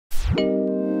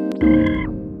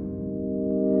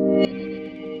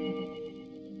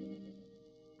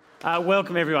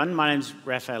Welcome everyone, my name's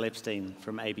Raphael Epstein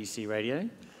from ABC Radio.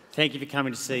 Thank you for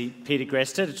coming to see Peter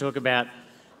Greste to talk about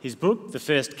his book, The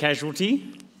First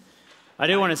Casualty. I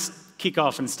do want to kick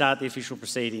off and start the official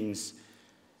proceedings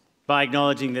by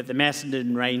acknowledging that the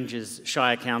Macedon Ranges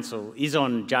Shire Council is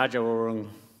on Dja Dja Wurrung,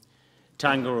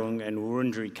 Taungurung and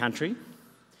Wurundjeri country,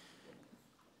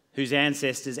 whose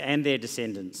ancestors and their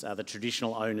descendants are the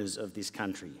traditional owners of this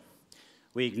country.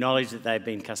 We acknowledge that they've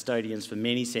been custodians for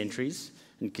many centuries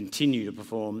and continue to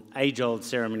perform age-old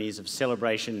ceremonies of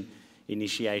celebration,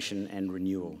 initiation and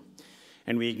renewal.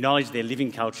 And we acknowledge their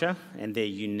living culture and their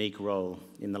unique role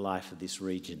in the life of this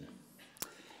region.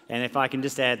 And if I can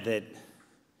just add that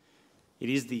it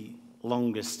is the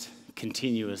longest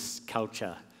continuous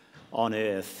culture on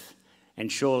earth, and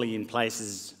surely in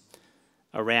places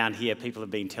around here people have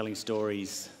been telling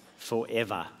stories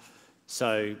forever.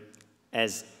 So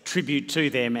as tribute to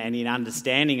them and in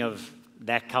understanding of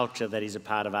that culture that is a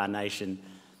part of our nation,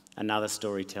 another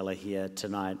storyteller here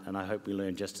tonight, and I hope we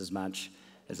learn just as much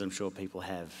as I'm sure people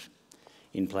have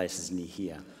in places near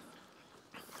here.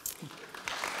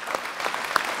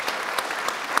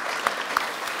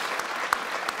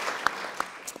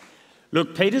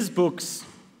 Look, Peter's book's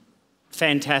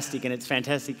fantastic, and it's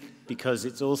fantastic because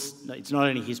it's not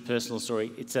only his personal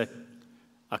story, it's a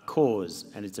cause,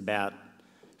 and it's about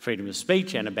freedom of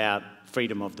speech and about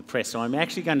freedom of the press. So I'm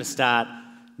actually going to start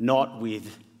not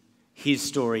with his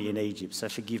story in Egypt, so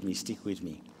forgive me, stick with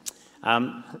me.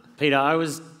 Peter, I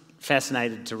was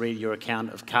fascinated to read your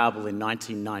account of Kabul in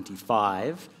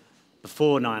 1995,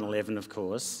 before 9/11 of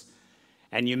course,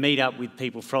 and you meet up with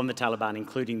people from the Taliban,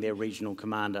 including their regional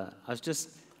commander. I was just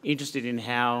interested in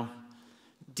how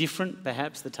different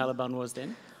perhaps the Taliban was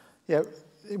then. Yeah.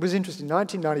 It was interesting.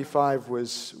 1995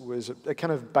 was a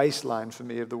kind of baseline for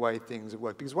me of the way things have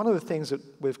worked. Because one of the things that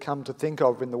we've come to think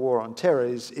of in the war on terror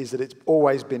is that it's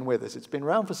always been with us. It's been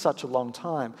around for such a long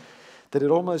time that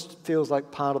it almost feels like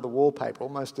part of the wallpaper,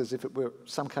 almost as if it were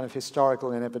some kind of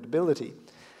historical inevitability.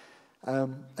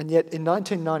 And yet in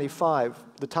 1995,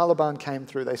 the Taliban came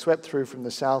through. They swept through from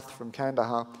the south, from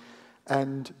Kandahar.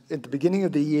 And at the beginning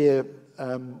of the year,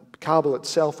 Kabul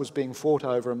itself was being fought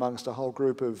over amongst a whole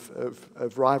group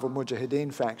of rival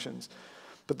Mujahideen factions.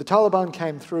 But the Taliban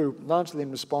came through largely in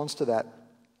response to that,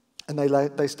 and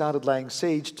they started laying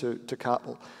siege to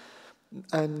Kabul.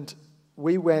 And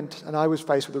we went, and I was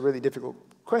faced with a really difficult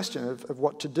question of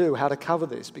what to do, how to cover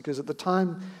this, because at the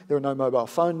time there were no mobile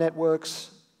phone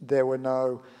networks, there was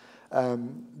no,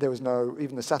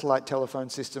 even the satellite telephone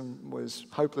system was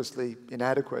hopelessly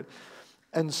inadequate.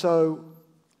 And so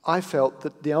I felt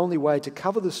that the only way to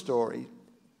cover the story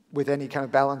with any kind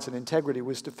of balance and integrity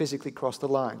was to physically cross the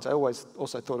lines. I always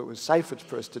also thought it was safer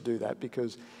for us to do that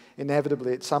because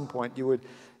inevitably at some point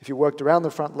if you worked around the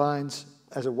front lines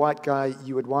as a white guy,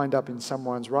 you would wind up in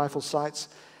someone's rifle sights,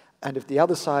 and if the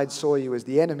other side saw you as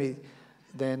the enemy,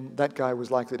 then that guy was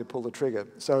likely to pull the trigger.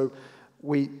 So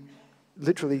we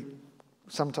literally,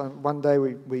 one day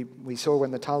we saw when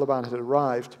the Taliban had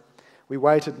arrived. We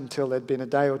waited until there'd been a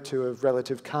day or two of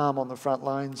relative calm on the front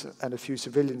lines and a few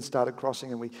civilians started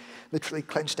crossing, and we literally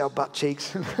clenched our butt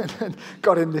cheeks and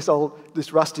got in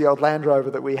this rusty old Land Rover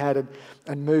that we had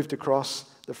and moved across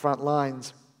the front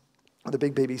lines with a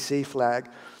big BBC flag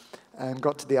and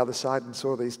got to the other side and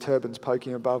saw these turbans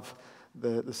poking above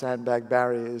the sandbag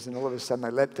barriers, and all of a sudden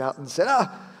they leapt out and said,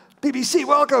 BBC,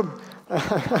 welcome!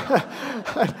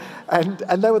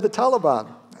 and they were the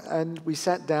Taliban. And we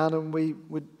sat down and we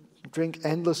would drink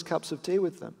endless cups of tea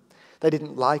with them. They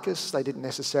didn't like us. They didn't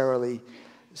necessarily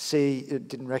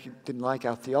didn't like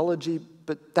our theology,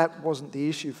 but that wasn't the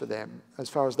issue for them. As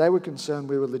far as they were concerned,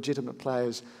 we were legitimate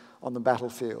players on the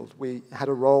battlefield. We had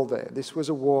a role there. This was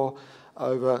a war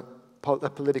over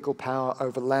political power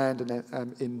over land and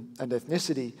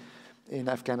ethnicity in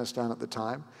Afghanistan at the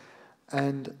time.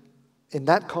 And in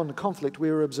that conflict,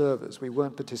 we were observers. We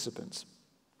weren't participants.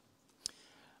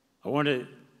 I want to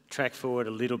track forward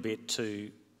a little bit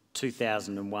to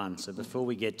 2001. So before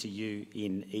we get to you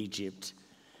in Egypt,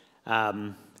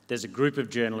 there's a group of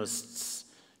journalists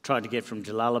trying to get from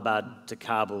Jalalabad to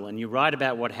Kabul, and you write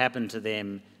about what happened to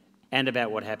them and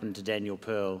about what happened to Daniel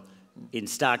Pearl in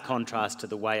stark contrast to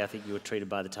the way I think you were treated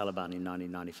by the Taliban in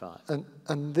 1995.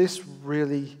 And this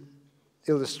really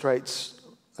illustrates,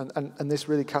 and this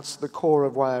really cuts to the core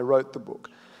of why I wrote the book,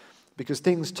 because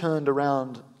things turned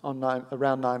around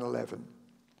around 9/11.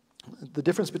 The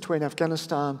difference between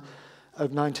Afghanistan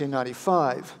of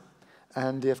 1995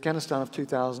 and the Afghanistan of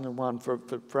 2001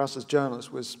 for us as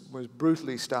journalists was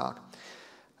brutally stark.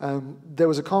 There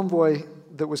was a convoy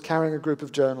that was carrying a group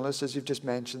of journalists, as you've just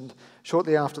mentioned,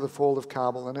 shortly after the fall of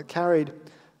Kabul, and it carried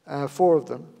 4 of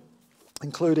them,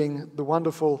 including the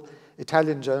wonderful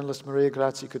Italian journalist Maria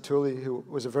Grazia Catulli, who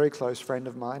was a very close friend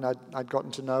of mine. I'd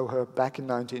gotten to know her back in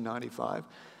 1995.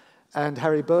 And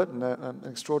Harry Burton, an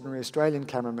extraordinary Australian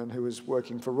cameraman who was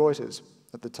working for Reuters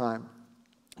at the time.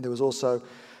 There was also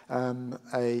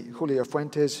a Julio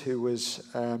Fuentes, who was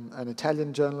an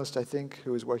Italian journalist, I think,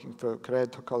 who was working for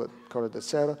Correo de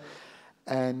Sera,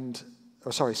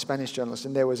 Spanish journalist.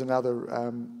 And there was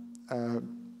another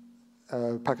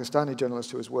Pakistani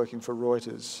journalist who was working for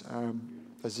Reuters,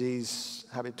 Aziz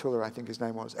Habibullah, I think his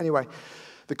name was. Anyway,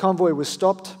 the convoy was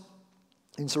stopped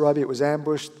in Sorobi. It was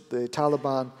ambushed. The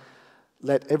Taliban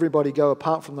let everybody go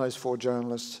apart from those 4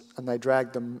 journalists, and they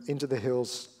dragged them into the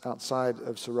hills outside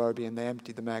of Sorobi, and they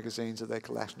emptied the magazines of their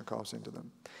Kalashnikovs into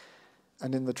them.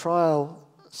 And in the trial,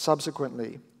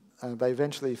 subsequently, they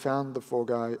eventually found the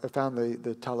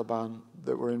Taliban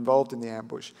that were involved in the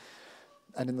ambush.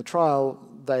 And in the trial,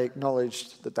 they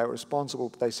acknowledged that they were responsible,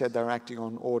 but they said they were acting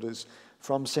on orders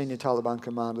from senior Taliban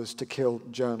commanders to kill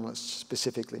journalists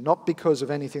specifically, not because of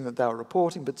anything that they were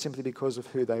reporting, but simply because of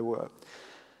who they were.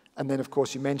 And then, of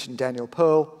course, you mentioned Daniel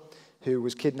Pearl, who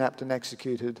was kidnapped and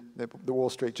executed, the Wall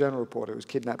Street Journal reporter, was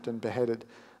kidnapped and beheaded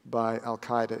by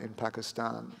Al-Qaeda in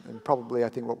Pakistan. And probably, I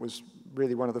think, what was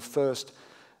really one of the first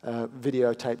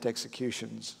videotaped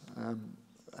executions,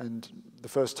 and the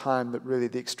first time that really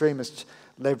the extremists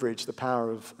leveraged the power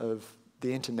of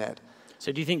the internet.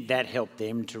 So do you think that helped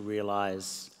them to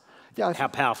realise how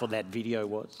powerful that video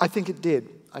was? I think it did.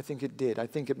 I think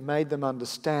it made them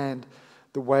understand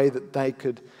the way that they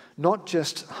could not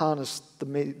just harness the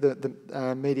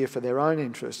media for their own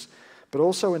interests, but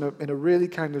also in a really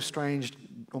kind of strange,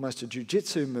 almost a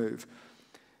jiu-jitsu move,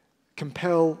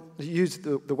 use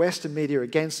the Western media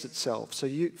against itself. So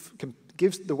you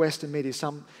give the Western media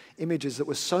some images that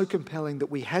were so compelling that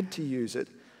we had to use it,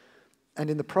 and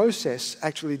in the process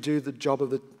actually do the job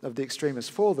of the extremists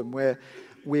for them, where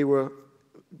we were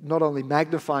not only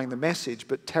magnifying the message,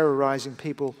 but terrorizing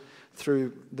people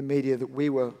through the media that we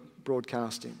were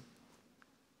broadcasting.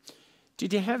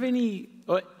 Did you have any...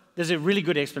 there's a really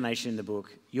good explanation in the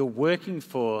book. You're working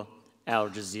for Al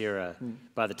Jazeera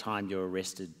by the time you're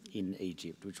arrested in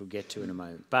Egypt, which we'll get to in a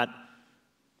moment. But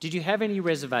did you have any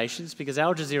reservations? Because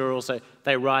Al Jazeera also,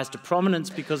 they rise to prominence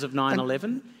because of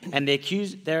 9/11, and they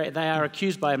are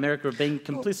accused by America of being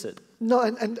complicit. No,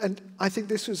 and I think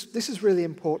this is really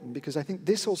important, because I think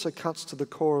this also cuts to the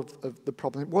core of the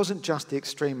problem. It wasn't just the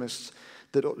extremists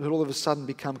that all of a sudden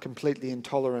become completely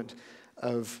intolerant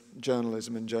of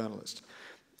journalism and journalists.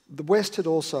 The West had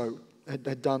also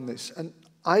had done this, and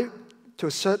to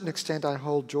a certain extent, I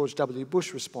hold George W.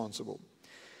 Bush responsible,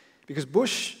 because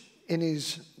Bush, in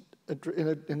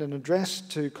an address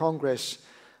to Congress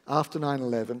after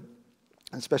 9/11,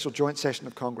 a special joint session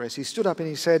of Congress, he stood up and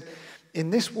he said, "In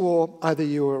this war, either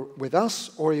you are with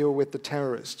us or you are with the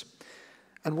terrorists."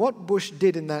 And what Bush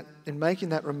did in making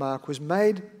that remark was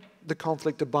made the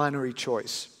conflict a binary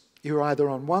choice. You're either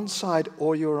on one side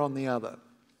or you're on the other.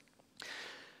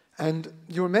 And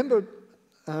you remember,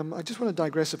 I just want to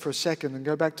digress for a second and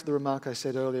go back to the remark I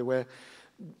said earlier, where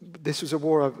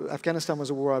Afghanistan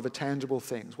was a war over tangible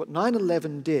things. What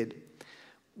 9/11 did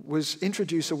was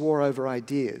introduce a war over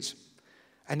ideas.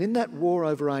 And in that war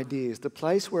over ideas, the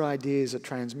place where ideas are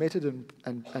transmitted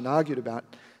and argued about,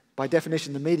 by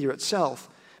definition the media itself,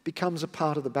 becomes a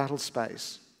part of the battle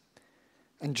space.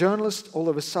 And journalists all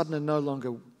of a sudden are no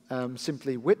longer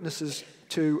simply witnesses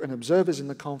to and observers in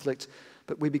the conflict,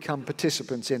 but we become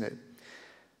participants in it.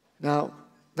 Now,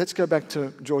 let's go back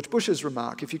to George Bush's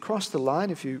remark. If you crossed the line,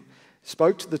 if you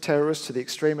spoke to the terrorists, to the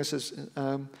extremists,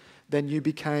 then you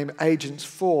became agents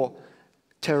for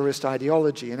terrorist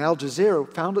ideology. And Al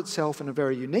Jazeera found itself in a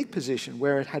very unique position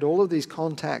where it had all of these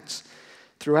contacts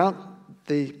throughout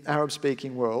the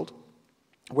Arab-speaking world,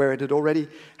 where it had already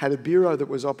had a bureau that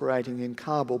was operating in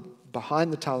Kabul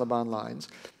behind the Taliban lines.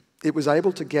 It was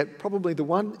able to get probably the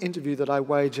one interview that I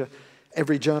wager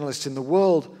every journalist in the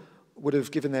world would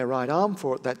have given their right arm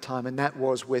for at that time, and that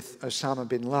was with Osama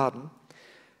bin Laden.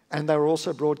 And they were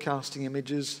also broadcasting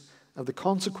images of the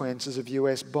consequences of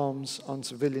US bombs on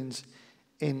civilians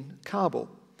in Kabul.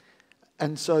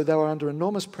 And so they were under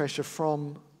enormous pressure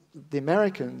from the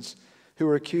Americans, who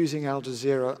were accusing Al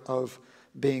Jazeera of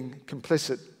being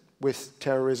complicit with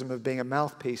terrorism, of being a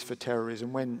mouthpiece for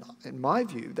terrorism, when, in my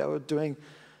view, they were doing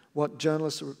what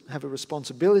journalists have a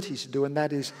responsibility to do, and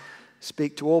that is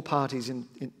speak to all parties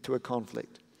into a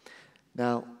conflict.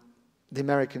 Now, the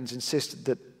Americans insisted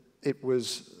that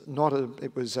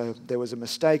there was a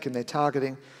mistake in their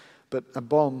targeting, but a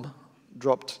bomb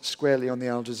dropped squarely on the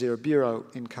Al Jazeera bureau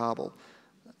in Kabul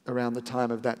around the time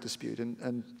of that dispute.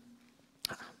 And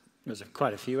there's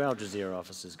quite a few Al Jazeera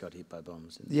officers got hit by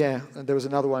bombs. Yeah, and there was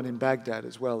another one in Baghdad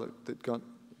as well that got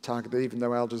targeted, even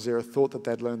though Al Jazeera thought that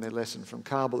they'd learned their lesson from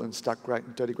Kabul and stuck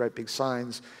great big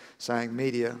signs saying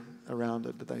media around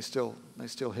it, but they still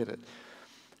hit it.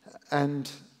 And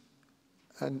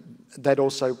they'd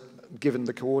also given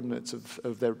the coordinates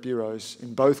of their bureaus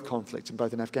in both conflicts, in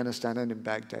both in Afghanistan and in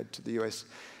Baghdad, to the US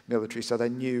military, so they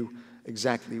knew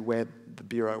exactly where the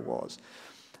bureau was.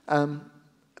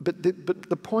 But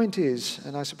the point is,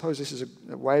 and I suppose this is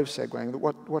a way of segueing, that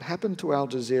what happened to Al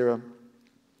Jazeera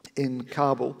in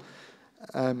Kabul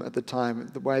at the time,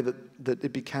 the way that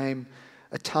it became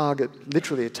a target,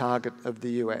 literally a target of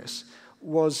the US,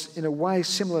 was in a way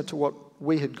similar to what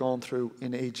we had gone through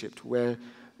in Egypt, where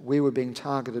we were being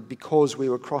targeted because we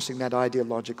were crossing that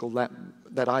ideological line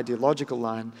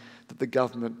that the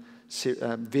government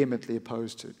vehemently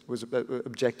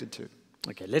objected to.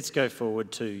 Okay, let's go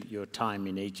forward to your time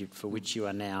in Egypt, for which you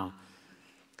are now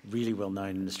really well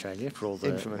known in Australia for all the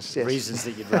infamous, yes, reasons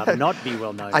that you'd rather not be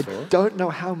well known for. I don't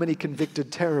know how many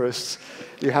convicted terrorists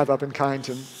you have up in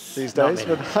Kyneton these days.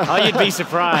 But oh, you'd be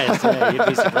surprised. Yeah, you'd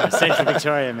be surprised. Central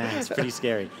Victoria, man, it's pretty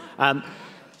scary.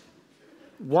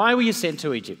 Why were you sent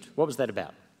to Egypt? What was that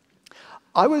about?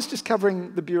 I was just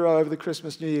covering the bureau over the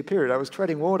Christmas-New Year period. I was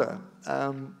treading water.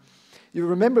 You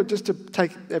remember, just to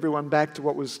take everyone back to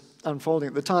what was unfolding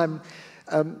at the time,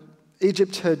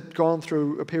 Egypt had gone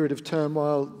through a period of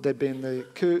turmoil. There'd been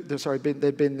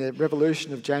there'd been the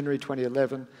revolution of January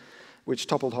 2011, which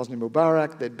toppled Hosni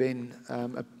Mubarak. There'd been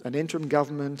an interim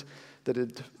government that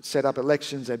had set up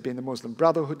elections. There'd been the Muslim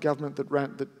Brotherhood government that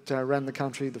ran the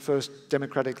country, the first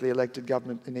democratically elected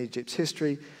government in Egypt's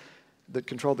history, that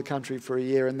controlled the country for a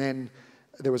year. And then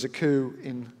there was a coup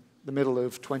in the middle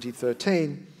of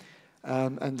 2013.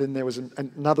 And then there was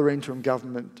another interim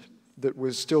government that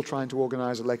was still trying to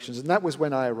organise elections, and that was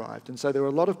when I arrived. And so there were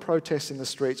a lot of protests in the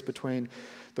streets between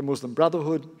the Muslim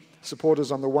Brotherhood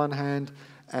supporters on the one hand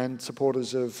and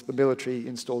supporters of the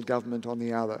military-installed government on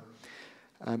the other.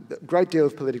 A great deal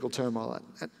of political turmoil.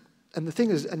 And the thing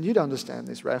is, and you'd understand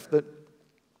this, Raf, that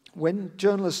when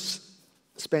journalists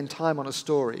spend time on a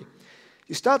story,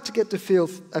 you start to get to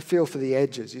a feel for the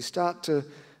edges. You start to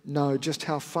know just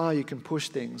how far you can push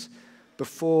things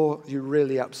before you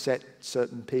really upset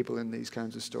certain people in these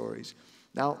kinds of stories.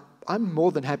 Now, I'm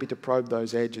more than happy to probe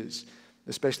those edges,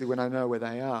 especially when I know where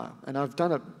they are. And I've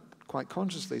done it quite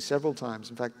consciously several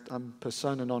times. In fact, I'm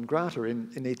persona non grata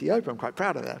in Ethiopia. I'm quite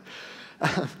proud of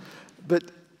that. But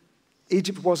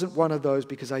Egypt wasn't one of those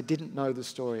because I didn't know the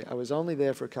story. I was only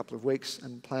there for a couple of weeks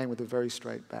and playing with a very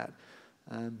straight bat.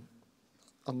 On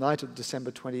the night of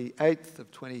December 28th of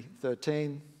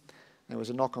 2013, there was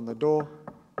a knock on the door.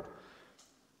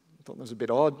 I thought it was a bit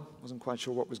odd. Wasn't quite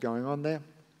sure what was going on there.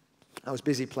 I was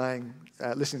busy playing,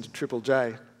 listening to Triple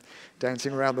J,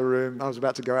 dancing around the room. I was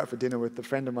about to go out for dinner with a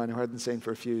friend of mine who I hadn't seen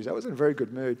for a few years. I was in a very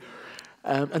good mood.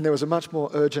 And there was a much more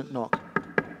urgent knock,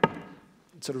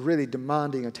 sort of really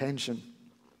demanding attention.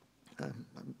 I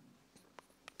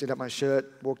did up my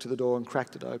shirt, walked to the door and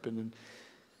cracked it open. And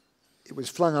it was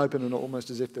flung open and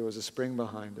almost as if there was a spring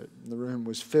behind it. And the room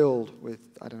was filled with,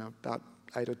 I don't know, about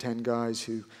 8 or 10 guys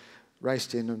who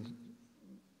raced in and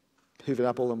hoovered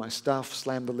up all of my stuff,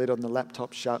 slammed the lid on the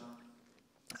laptop shut,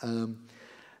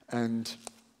 and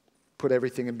put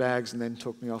everything in bags, and then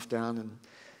took me off down and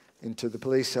into the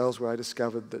police cells, where I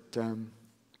discovered that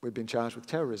we'd been charged with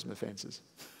terrorism offences.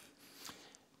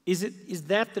 Is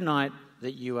that the night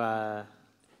that you are...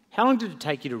 How long did it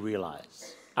take you to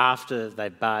realise, after they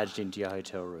barged into your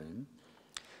hotel room,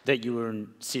 that you were in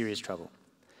serious trouble?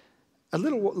 A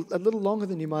little longer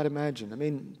than you might imagine. I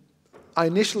mean, I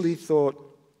initially thought,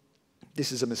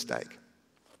 this is a mistake.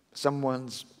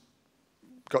 Someone's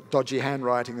got dodgy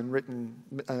handwriting and written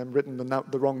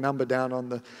the wrong number down on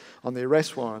the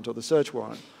arrest warrant or the search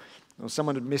warrant, or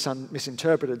someone had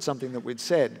misinterpreted something that we'd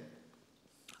said.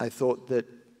 I thought that,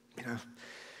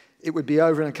 it would be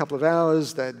over in a couple of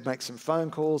hours. They'd make some phone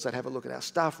calls. They'd have a look at our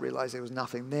stuff, realise there was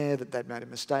nothing there, that they'd made a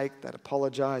mistake. They'd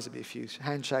apologise. There'd be a few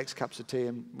handshakes, cups of tea,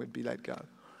 and we'd be let go.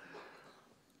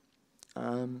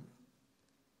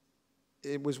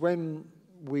 It was when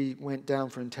we went down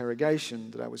for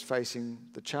interrogation that I was facing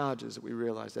the charges that we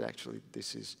realised that actually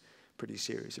this is pretty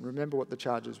serious. And remember what the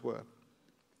charges were: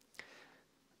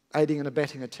 aiding and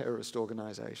abetting a terrorist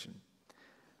organisation,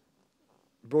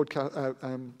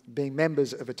 being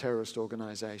members of a terrorist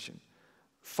organisation,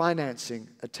 financing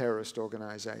a terrorist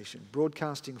organisation,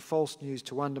 broadcasting false news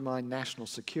to undermine national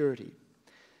security.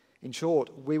 In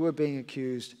short, we were being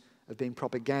accused of being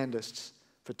propagandists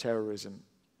for terrorism,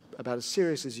 about as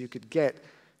serious as you could get,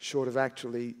 short of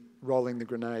actually rolling the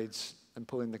grenades and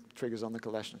pulling the triggers on the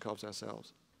Kalashnikovs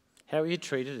ourselves. How were you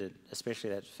treated,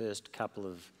 especially that first couple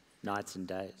of nights and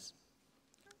days?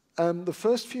 The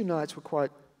first few nights were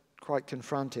quite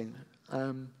confronting.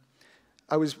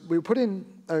 We were put in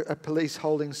a police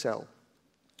holding cell,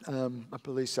 and I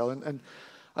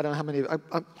don't know how many.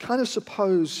 I kind of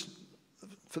suppose,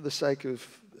 for the sake of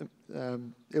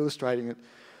illustrating it,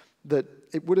 that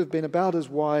it would have been about as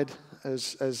wide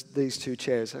as these two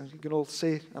chairs. You can all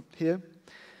see up here,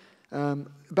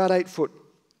 about 8 foot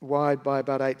wide by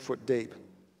about 8 foot deep,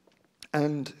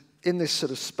 and in this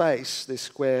sort of space, this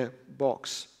square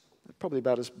box, probably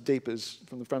about as deep as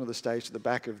from the front of the stage to the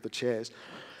back of the chairs,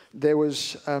 there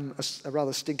was a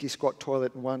rather stinky squat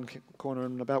toilet in one corner,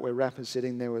 and about where Raph is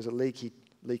sitting, there was a leaky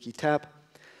tap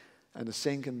and a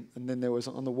sink, and then there was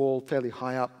on the wall, fairly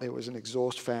high up, there was an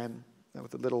exhaust fan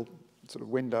with a little sort of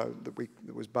window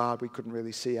that was barred. We couldn't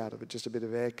really see out of it, just a bit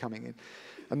of air coming in.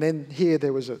 And then here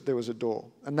there was a door,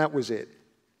 and that was it.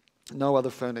 No other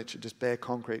furniture, just bare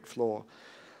concrete floor.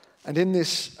 And in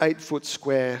this 8 foot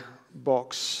square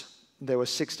box, there were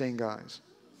 16 guys.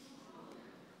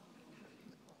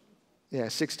 Yeah,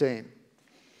 16.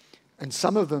 And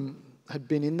some of them had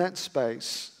been in that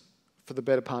space for the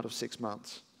better part of 6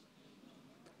 months.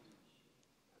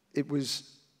 It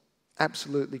was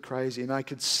absolutely crazy, and I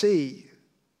could see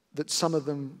that some of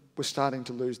them were starting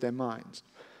to lose their minds.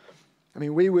 I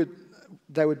mean,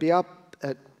 they would be up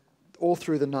all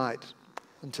through the night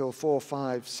until 4,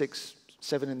 5, 6,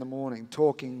 7 in the morning,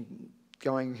 talking,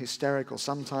 going hysterical,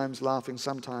 sometimes laughing,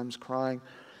 sometimes crying,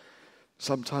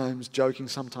 sometimes joking,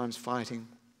 sometimes fighting.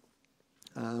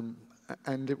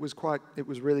 And it was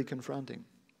really confronting,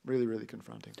 really, really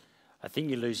confronting. I think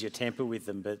you lose your temper with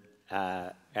them, but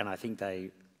and I think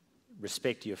they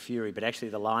respect your fury, but actually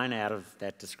the line out of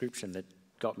that description that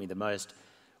got me the most,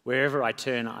 wherever I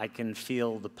turn, I can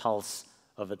feel the pulse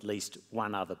of at least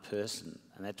one other person,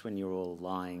 and that's when you're all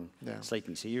lying,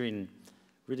 sleeping. So you're in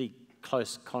really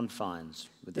close confines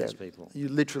with those people. You're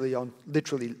literally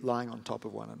lying on top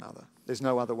of one another. There's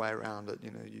no other way around it.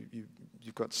 You know,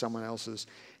 you've got someone else's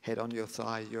head on your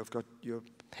thigh. You've got your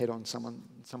head on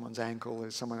someone's ankle.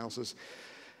 There's someone else's,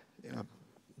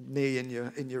 knee in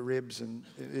your ribs, and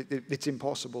it's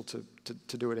impossible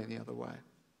to do it any other way.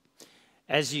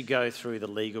 As you go through the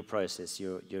legal process,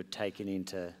 you're taken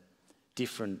into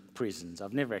different prisons.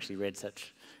 I've never actually read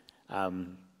such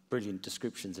brilliant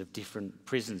descriptions of different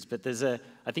prisons, but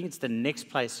I think it's the next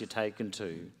place you're taken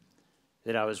to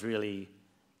that I was really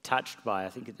touched by. I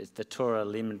think it's the Tora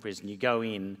Limon prison. You go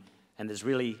in, and there's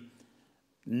really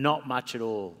not much at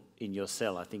all in your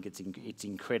cell. I think it's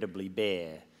incredibly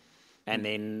bare. And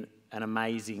then an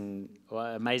amazing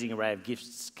array of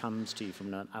gifts comes to you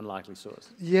from an unlikely source.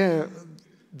 Yeah,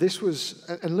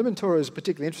 and Limon Tora is a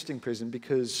particularly interesting prison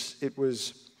because it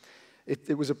was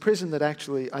a prison that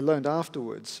actually, I learned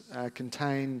afterwards,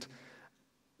 contained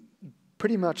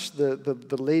pretty much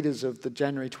the leaders of the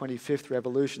January 25th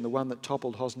revolution, the one that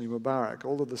toppled Hosni Mubarak,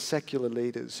 all of the secular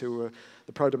leaders who were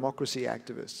the pro-democracy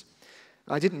activists.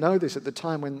 I didn't know this at the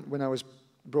time when I was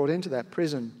brought into that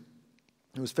prison.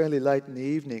 It was fairly late in the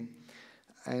evening,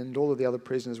 and all of the other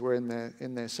prisoners were in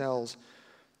their cells.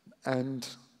 And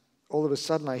all of a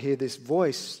sudden, I hear this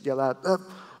voice yell out,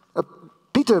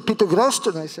 Peter Greste,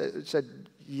 and I said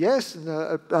yes, and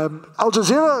Al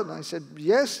Jazeera, and I said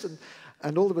yes,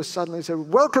 and all of a sudden they said,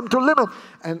 welcome to Limon,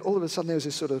 and all of a sudden there was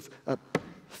this sort of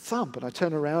thump, and I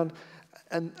turn around,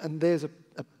 and there's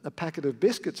a packet of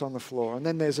biscuits on the floor, and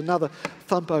then there's another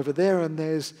thump over there, and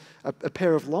there's a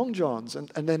pair of long johns, and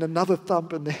then another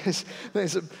thump, and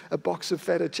there's a box of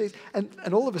feta cheese,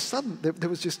 and all of a sudden there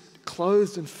was just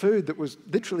clothes and food that was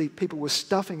literally people were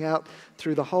stuffing out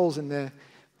through the holes in their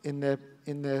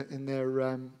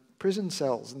prison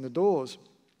cells and the doors,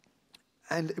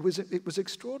 and it was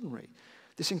extraordinary.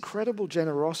 This incredible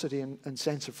generosity and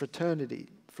sense of fraternity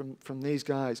from these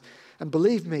guys, and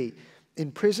believe me,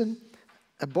 in prison,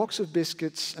 a box of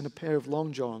biscuits and a pair of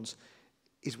long johns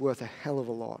is worth a hell of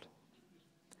a lot.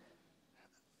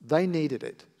 They needed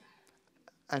it,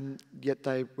 and yet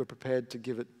they were prepared to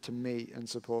give it to me and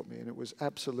support me, and it was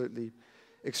absolutely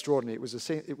extraordinary.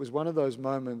 It was one of those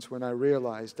moments when I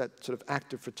realized that sort of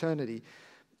act of fraternity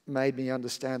made me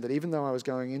understand that even though I was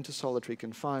going into solitary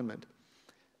confinement,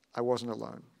 I wasn't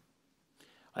alone.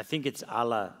 I think it's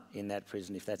Allah in that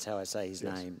prison, if that's how I say his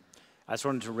name. I just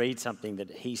wanted to read something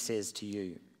that he says to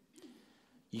you.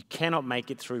 You cannot make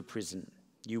it through prison.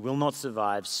 You will not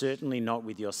survive, certainly not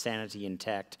with your sanity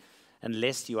intact,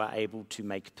 unless you are able to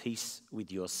make peace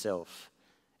with yourself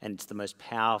and it's the most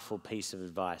powerful piece of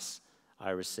advice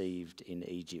I received in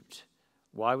Egypt.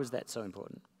 Why was that so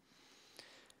important?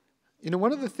 You know,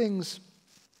 one of the things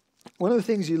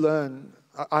you learn,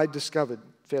 I discovered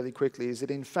fairly quickly, is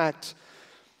that in fact,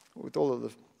 with all of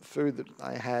the food that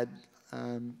I had,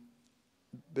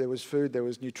 there was food, there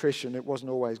was nutrition. It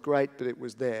wasn't always great, but it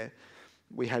was there.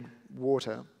 We had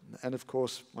water. And of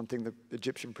course, one thing the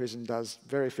Egyptian prison does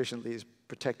very efficiently is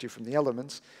protect you from the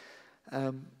elements.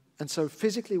 And so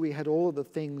physically, we had all of the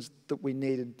things that we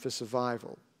needed for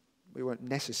survival. We weren't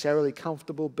necessarily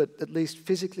comfortable, but at least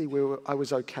physically I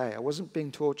was okay. I wasn't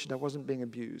being tortured, I wasn't being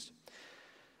abused.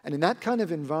 And in that kind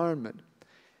of environment,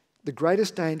 the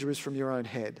greatest danger is from your own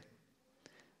head.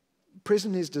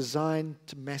 Prison is designed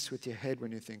to mess with your head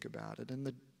when you think about it. And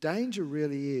the danger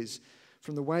really is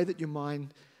from the way that your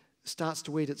mind starts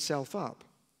to eat itself up.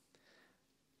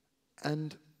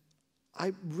 And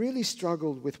I really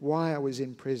struggled with why I was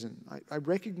in prison. I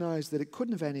recognized that it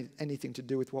couldn't have anything to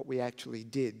do with what we actually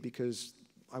did, because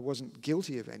I wasn't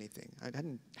guilty of anything. I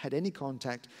hadn't had any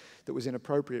contact that was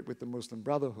inappropriate with the Muslim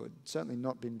Brotherhood, certainly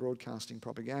not been broadcasting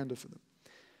propaganda for them.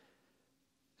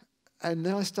 And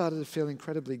then I started to feel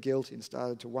incredibly guilty and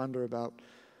started to wonder about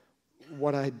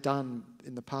what I had done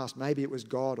in the past. Maybe it was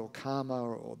God or karma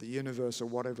or the universe or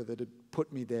whatever that had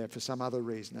put me there for some other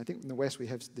reason. I think in the West we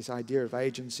have this idea of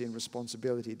agency and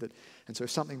responsibility, and so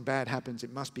if something bad happens,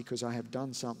 it must be because I have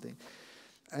done something.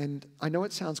 And I know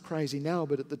it sounds crazy now,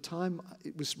 but at the time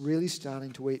it was really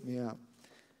starting to eat me up.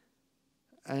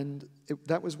 And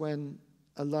that was when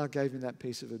Allah gave me that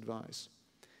piece of advice.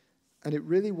 And it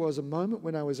really was a moment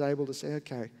when I was able to say,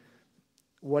 okay,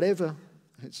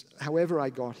 however I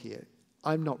got here,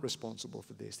 I'm not responsible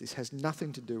for this. This has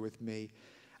nothing to do with me,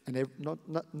 and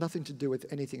nothing to do with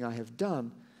anything I have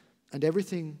done, and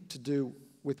everything to do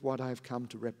with what I have come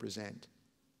to represent.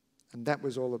 And that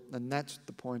was and that's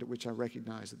the point at which I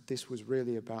recognized that this was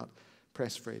really about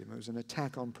press freedom. It was an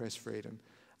attack on press freedom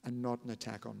and not an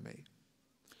attack on me.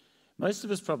 Most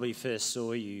of us probably first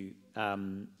saw you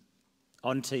on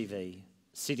TV,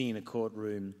 sitting in a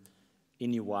courtroom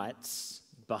in your whites,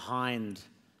 behind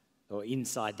or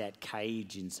inside that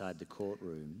cage inside the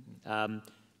courtroom.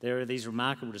 There are these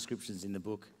remarkable descriptions in the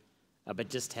book about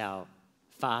just how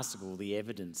farcical the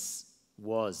evidence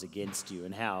was against you,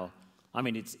 and how, I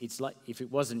mean, it's like if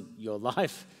it wasn't your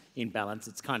life in balance,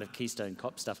 it's kind of Keystone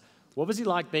Cop stuff. What was it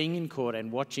like being in court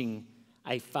and watching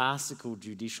a farcical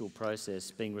judicial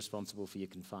process being responsible for your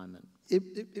confinement?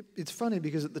 It's funny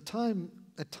because at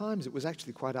times it was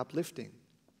actually quite uplifting.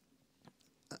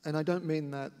 And I don't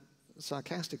mean that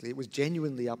sarcastically. It was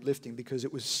genuinely uplifting because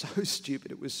it was so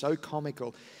stupid, it was so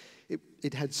comical.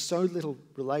 It had so little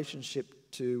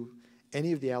relationship to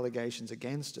any of the allegations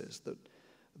against us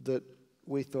that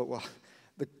we thought, well,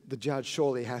 the judge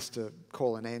surely has to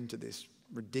call an end to this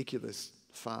ridiculous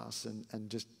farce and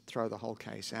just throw the whole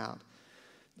case out.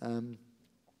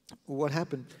 What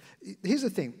happened? Here's the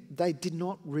thing. They did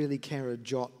not really care a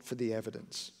jot for the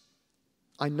evidence.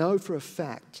 I know for a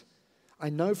fact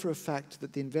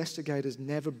that the investigators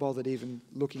never bothered even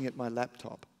looking at my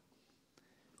laptop.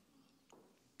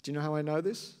 Do you know how I know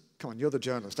this? Come on, you're the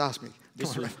journalist. Ask me.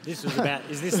 This was about.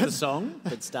 Is this the song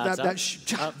that starts up?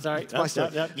 Sorry.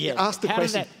 Yeah. Ask the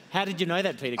question. How did you know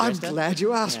that, Peter Greste? I'm glad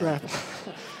you asked,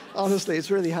 Raph. Honestly, it's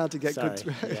really hard to get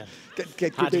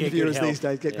get good interviewers these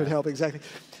days. Get good help. Exactly.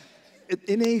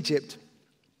 In Egypt,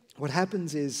 what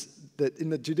happens is that in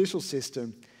the judicial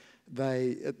system,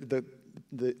 one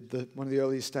of the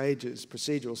earliest stages,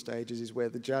 procedural stages, is where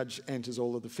the judge enters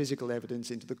all of the physical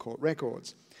evidence into the court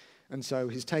records. And so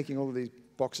he's taking all of these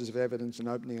boxes of evidence and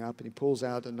opening it up, and he pulls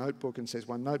out a notebook and says,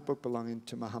 one notebook belonging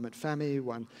to Muhammad Fahmy,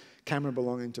 one camera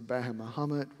belonging to Baha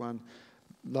Muhammad, one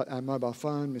mobile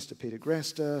phone, Mr. Peter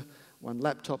Greste, one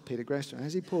laptop, Peter Greste. And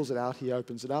as he pulls it out, he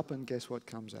opens it up, and guess what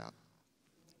comes out?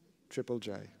 Triple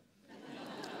J.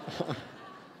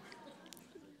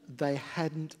 They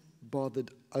hadn't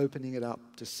bothered opening it up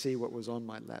to see what was on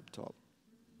my laptop.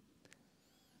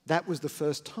 That was the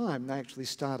first time they actually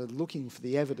started looking for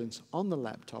the evidence on the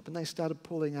laptop, and they started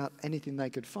pulling out anything they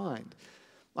could find.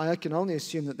 I can only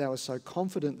assume that they were so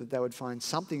confident that they would find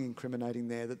something incriminating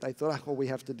there that they thought, all we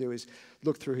have to do is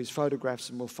look through his photographs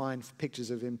and we'll find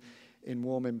pictures of him in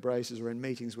warm embraces or in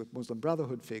meetings with Muslim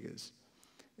Brotherhood figures.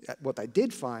 What they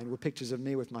did find were pictures of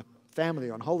me with my family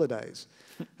on holidays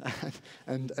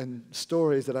and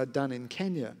stories that I'd done in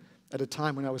Kenya at a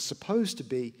time when I was supposed to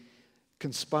be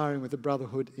conspiring with the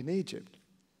Brotherhood in Egypt.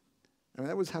 I mean,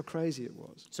 that was how crazy it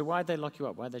was. So why'd they lock you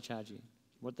up? Why'd they charge you?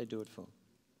 What'd they do it for?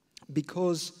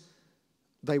 Because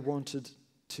they wanted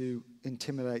to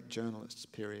intimidate journalists,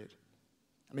 period.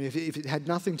 I mean, if it had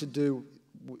nothing to do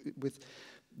with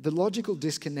the logical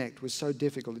disconnect was so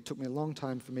difficult, it took me a long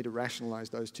time for me to rationalize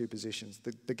those two positions,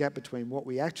 the gap between what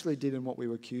we actually did and what we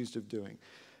were accused of doing.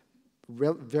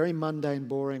 Very mundane,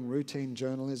 boring, routine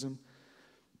journalism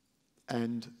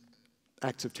and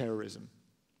acts of terrorism.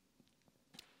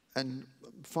 And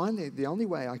finally, the only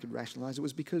way I could rationalize it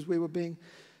was because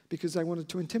they wanted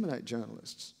to intimidate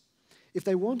journalists. If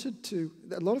they wanted to,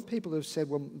 a lot of people have said,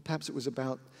 well, perhaps it was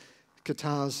about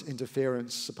Qatar's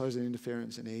interference, supposed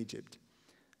interference in Egypt.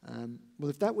 Well,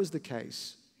 if that was the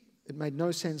case, it made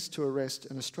no sense to arrest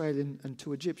an Australian and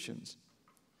 2 Egyptians.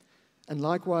 And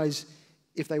likewise,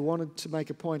 if they wanted to make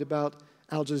a point about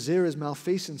Al Jazeera's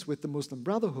malfeasance with the Muslim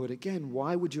Brotherhood, again,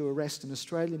 why would you arrest an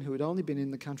Australian who had only been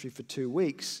in the country for 2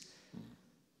 weeks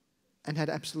and had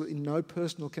absolutely no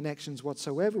personal connections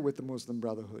whatsoever with the Muslim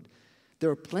Brotherhood? There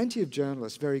are plenty of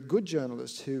journalists, very good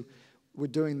journalists, who were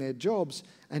doing their jobs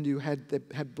and who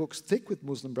had books thick with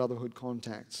Muslim Brotherhood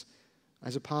contacts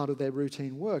as a part of their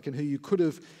routine work, and who you could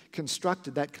have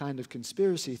constructed that kind of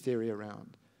conspiracy theory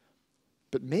around.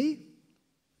 But me?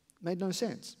 Made no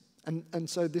sense. And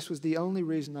so this was the only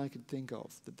reason I could think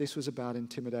of, that this was about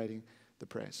intimidating the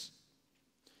press.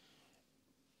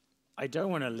 I don't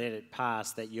want to let it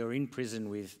pass that you're in prison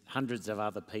with hundreds of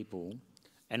other people,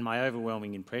 and my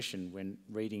overwhelming impression when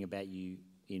reading about you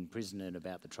in prison and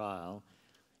about the trial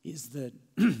is that,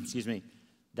 excuse me,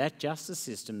 that justice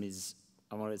system is,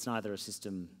 well, it's neither a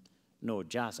system nor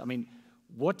just. I mean,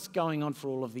 what's going on for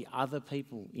all of the other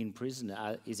people in prison?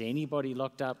 Is anybody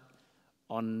locked up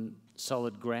on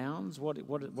solid grounds? What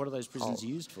are those prisons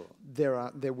used for?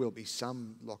 There will be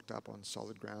some locked up on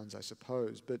solid grounds, I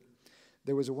suppose, but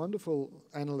there was a wonderful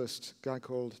analyst, guy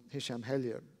called Hisham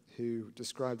Helia, who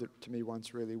described it to me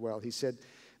once really well. He said,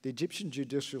 the Egyptian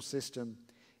judicial system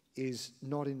is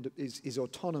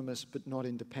autonomous but not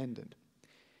independent.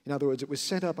 In other words, it was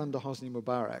set up under Hosni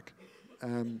Mubarak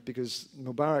because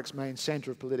Mubarak's main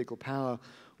center of political power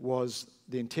was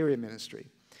the Interior Ministry.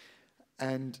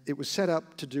 And it was set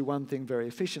up to do one thing very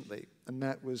efficiently, and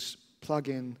that was plug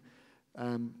in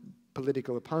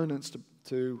political opponents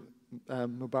to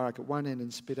Mubarak at one end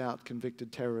and spit out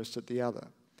convicted terrorists at the other.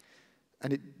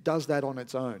 And it does that on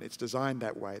its own. It's designed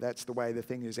that way. That's the way the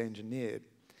thing is engineered.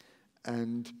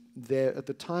 And there, at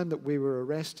the time that we were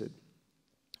arrested,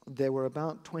 there were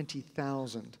about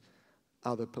 20,000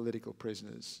 other political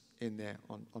prisoners in there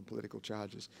on political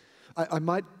charges. I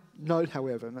might note,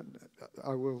 however, and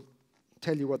I will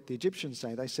tell you what the Egyptians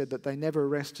say. They said that they never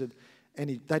arrested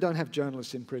they don't have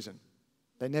journalists in prison.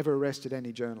 They never arrested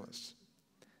any journalists.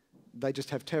 They just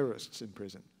have terrorists in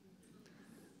prison.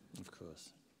 Of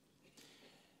course.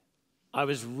 I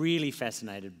was really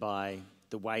fascinated by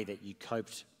the way that you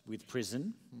coped with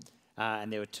prison,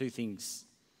 and there were 2 things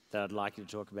that I'd like you to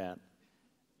talk about.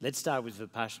 Let's start with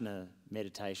Vipassana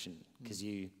meditation, because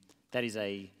that is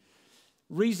a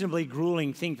reasonably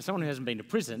grueling thing for someone who hasn't been to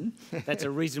prison. That's a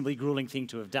reasonably grueling thing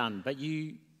to have done, but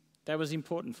that was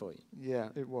important for you. Yeah,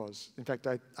 it was. In fact,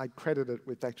 I credit it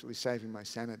with actually saving my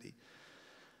sanity.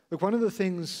 Look, one of the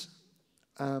things,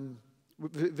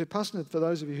 Vipassana, for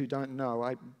those of you who don't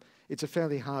know, it's a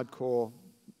fairly hardcore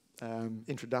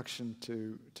introduction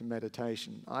to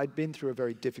meditation. I'd been through a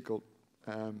very difficult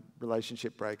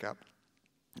relationship breakup,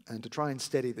 and to try and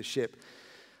steady the ship,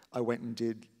 I went and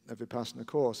did a Vipassana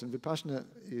course. And Vipassana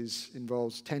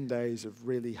involves 10 days of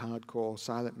really hardcore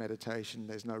silent meditation.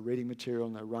 There's no reading material,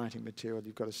 no writing material.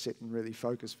 You've got to sit and really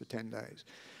focus for 10 days.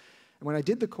 And when I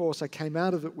did the course, I came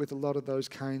out of it with a lot of those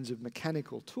kinds of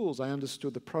mechanical tools. I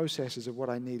understood the processes of what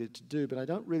I needed to do, but I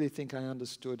don't really think I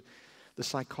understood the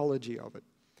psychology of it.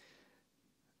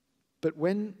 But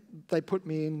when they put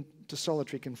me into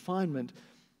solitary confinement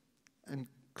and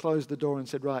closed the door and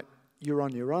said, right, you're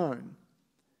on your own,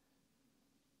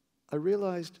 I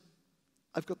realized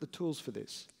I've got the tools for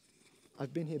this.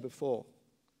 I've been here before.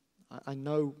 I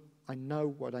know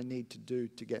what I need to do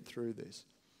to get through this.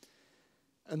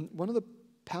 And one of the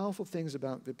powerful things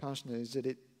about Vipassana is that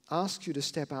it asks you to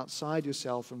step outside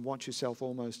yourself and watch yourself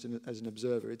almost as an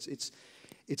observer. It's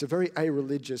a very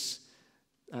a-religious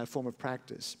form of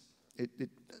practice. It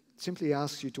simply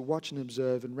asks you to watch and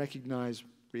observe and recognize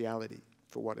reality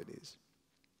for what it is.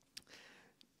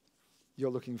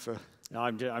 You're looking for... No,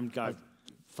 I'm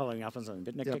following up on something,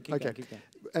 but no, yeah, keep going.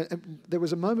 And there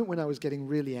was a moment when I was getting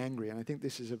really angry, and I think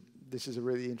this is a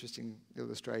really interesting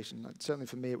illustration. Certainly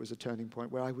for me, it was a turning point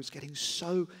where I was getting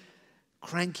so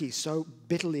cranky, so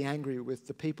bitterly angry with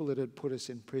the people that had put us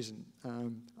in prison.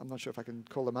 I'm not sure if I can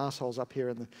call them assholes up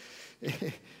here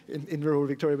in rural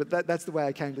Victoria, but that's the way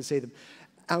I came to see them.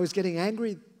 I was getting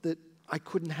angry that I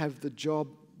couldn't have the job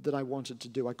that I wanted to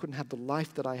do. I couldn't have the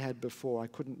life that I had before. I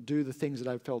couldn't do the things that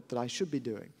I felt that I should be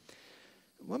doing.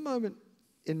 One moment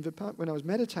when I was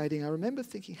meditating, I remember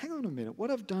thinking, hang on a minute, what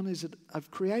I've done is that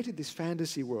I've created this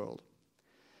fantasy world,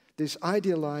 this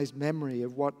idealized memory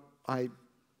of what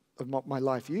my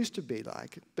life used to be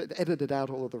like, but edited out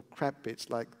all of the crap bits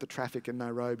like the traffic in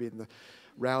Nairobi and the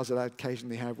rows that I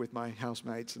occasionally have with my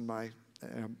housemates and my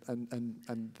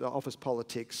and the office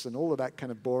politics and all of that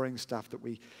kind of boring stuff that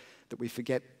we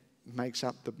forget makes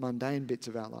up the mundane bits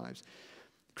of our lives.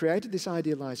 Created this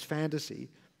idealized fantasy,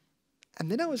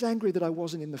 and then I was angry that I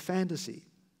wasn't in the fantasy,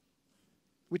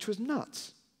 which was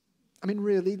nuts. I mean,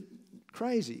 really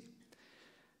crazy.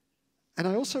 And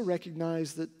I also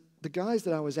recognized that the guys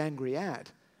that I was angry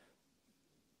at,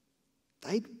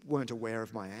 they weren't aware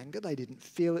of my anger. They didn't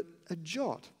feel it a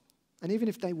jot. And even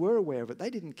if they were aware of it, they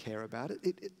didn't care about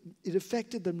it. It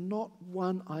affected them not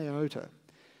one iota.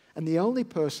 And the only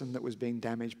person that was being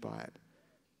damaged by it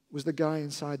was the guy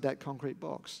inside that concrete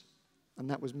box. And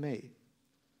that was me.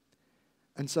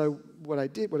 And so what I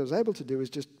was able to do is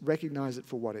just recognize it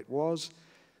for what it was,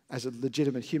 as a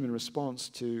legitimate human response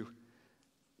to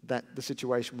the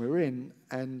situation we're in,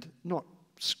 and not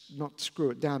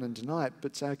screw it down and deny it,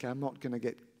 but say, okay, I'm not going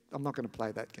to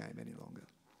play that game any longer.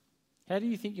 How do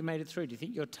you think you made it through? Do you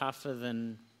think you're tougher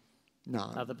than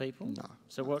other people? No.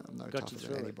 So what I'm no got tougher you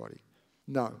through than it? anybody.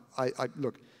 No.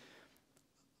 Look,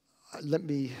 let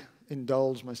me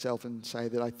indulge myself and say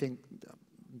that I think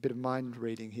a bit of mind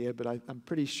reading here, but I'm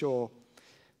pretty sure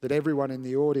that everyone in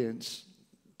the audience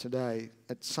today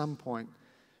at some point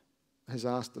has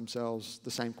asked themselves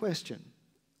the same question.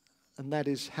 And that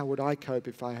is, how would I cope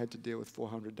if I had to deal with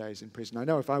 400 days in prison? I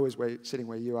know if I was sitting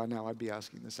where you are now, I'd be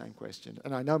asking the same question.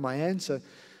 And I know my answer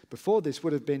before this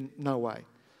would have been, no way.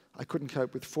 I couldn't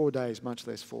cope with 4 days, much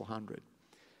less 400.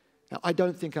 Now, I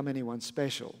don't think I'm anyone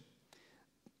special.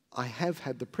 I have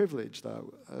had the privilege,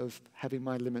 though, of having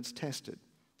my limits tested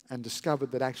and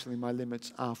discovered that actually my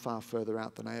limits are far further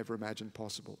out than I ever imagined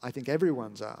possible. I think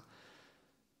everyone's are.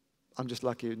 I'm just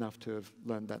lucky enough to have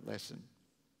learned that lesson.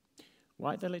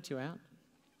 Why'd they let you out?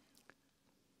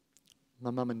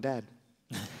 My mum and dad.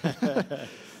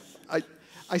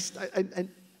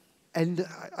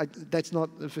 That's not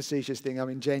a facetious thing. I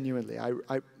mean, genuinely,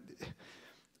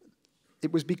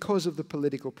 it was because of the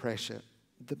political pressure,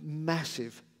 the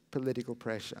massive political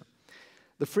pressure.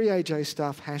 The Free AJ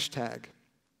Stuff hashtag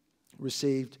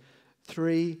received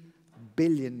 3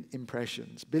 billion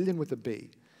impressions, billion with a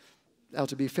B. Now,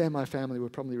 to be fair, my family were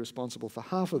probably responsible for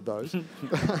half of those.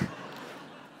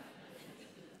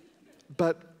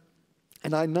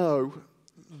 And I know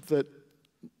that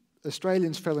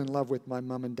Australians fell in love with my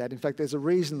mum and dad. In fact, there's a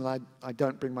reason that I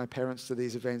don't bring my parents to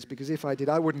these events, because if I did,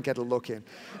 I wouldn't get a look in.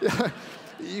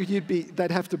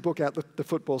 They'd have to book out the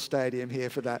football stadium here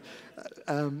for that.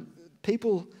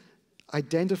 People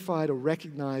identified or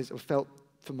recognized or felt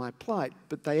for my plight,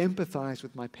 but they empathized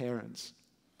with my parents.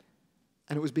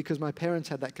 And it was because my parents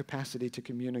had that capacity to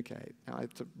communicate. Now,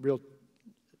 it's a real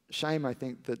shame, I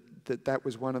think, that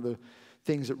was one of the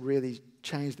things that really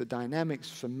changed the dynamics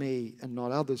for me and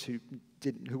not others who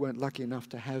weren't lucky enough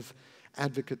to have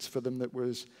advocates for them that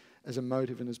was as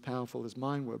emotive and as powerful as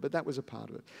mine were. But that was a part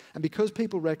of it. And because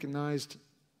people recognized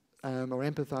or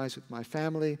empathized with my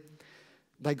family,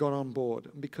 they got on board.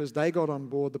 And because they got on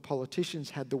board, the politicians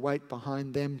had the weight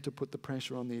behind them to put the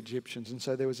pressure on the Egyptians. And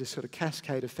so there was this sort of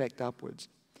cascade effect upwards.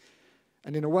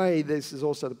 And in a way, this is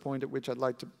also the point at which I'd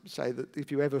like to say that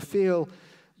if you ever feel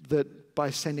that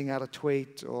by sending out a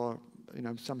tweet or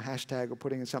some hashtag or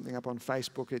putting something up on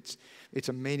Facebook, it's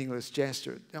a meaningless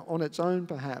gesture, now, on its own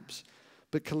perhaps,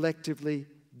 but collectively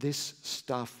this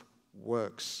stuff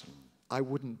works. I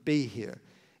wouldn't be here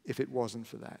if it wasn't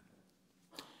for that.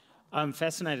 I'm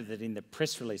fascinated that in the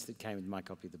press release that came with my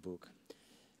copy of the book,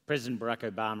 President Barack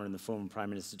Obama and the former Prime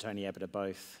Minister Tony Abbott are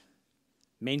both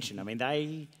mentioned. I mean,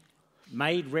 they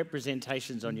made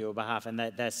representations on your behalf, and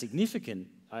they're significant.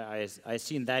 I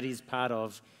assume that is part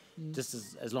of, just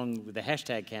as long with the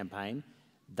hashtag campaign,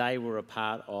 they were a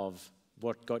part of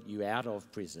what got you out of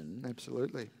prison.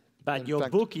 Absolutely. But your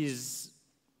book is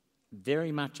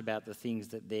very much about the things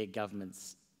that their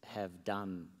governments have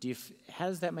done. How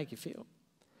does that make you feel?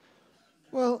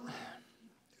 Well,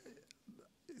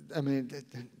 I mean,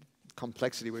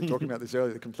 complexity, we were talking about this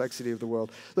earlier, the complexity of the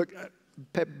world. Look,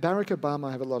 Barack Obama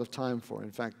I have a lot of time for.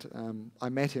 In fact, I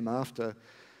met him after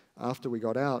we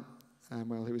got out,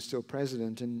 while he was still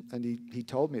president, and he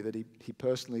told me that he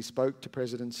personally spoke to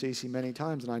President Sisi many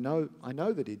times, and I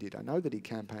know that he did. I know that he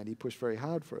campaigned. He pushed very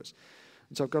hard for us.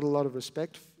 And so I've got a lot of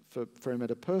respect for him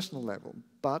at a personal level.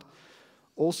 But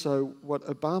also what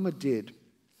Obama did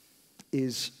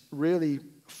is really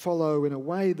follow, in a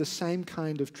way, the same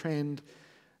kind of trend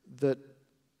that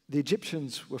the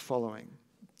Egyptians were following,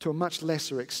 to a much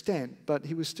lesser extent, but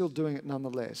he was still doing it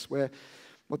nonetheless, where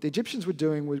what the Egyptians were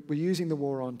doing were using the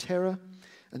war on terror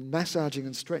and massaging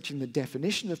and stretching the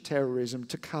definition of terrorism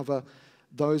to cover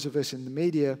those of us in the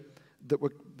media that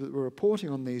were reporting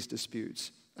on these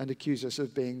disputes and accuse us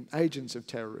of being agents of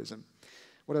terrorism.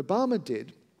 What Obama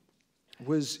did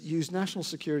was use national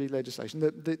security legislation.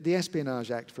 The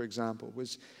Espionage Act, for example,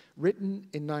 was written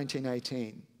in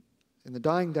 1918, in the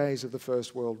dying days of the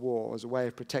First World War, as a way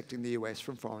of protecting the US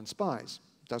from foreign spies.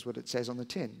 It does what it says on the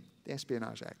tin, the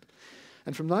Espionage Act.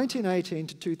 And from 1918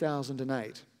 to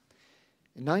 2008,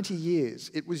 in 90 years,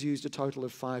 it was used a total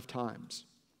of 5 times.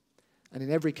 And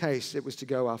in every case, it was to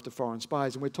go after foreign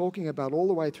spies. And we're talking about all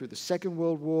the way through the Second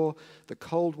World War, the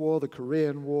Cold War, the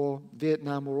Korean War,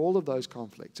 Vietnam War, all of those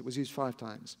conflicts. It was used 5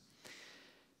 times.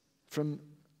 From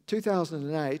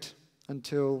 2008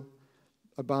 until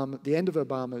the end of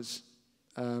Obama's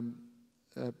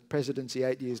presidency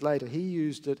 8 years later, he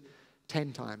used it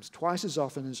 10 times, twice as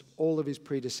often as all of his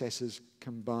predecessors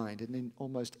combined. And in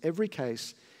almost every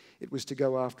case, it was to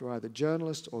go after either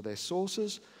journalists or their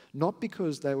sources, not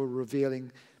because they were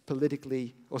revealing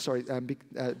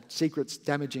secrets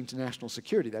damaging to national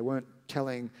security. They weren't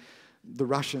telling the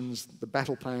Russians the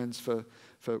battle plans for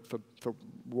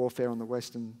warfare in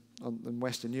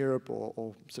Western Europe,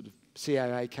 or sort of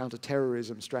CIA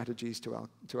counter-terrorism strategies to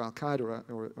Al-Qaeda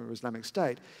or Islamic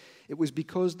State. It was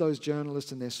because those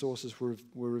journalists and their sources were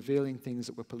revealing things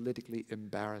that were politically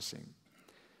embarrassing.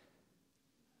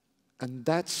 And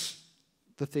that's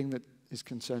the thing that is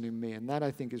concerning me, and that, I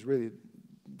think, is really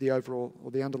the overall, or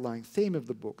the underlying theme of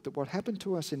the book, that what happened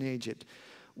to us in Egypt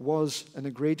was an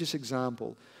egregious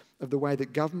example of the way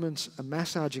that governments are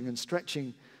massaging and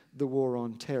stretching the war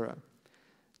on terror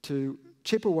to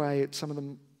chip away at some of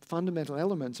the fundamental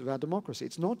elements of our democracy.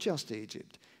 It's not just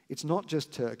Egypt, it's not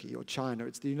just Turkey or China,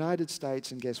 it's the United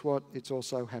States, and guess what? It's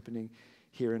also happening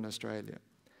here in Australia.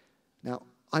 Now,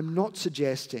 I'm not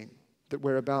suggesting that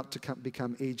we're about to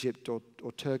become Egypt or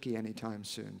Turkey anytime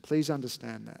soon. Please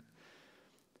understand that.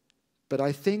 But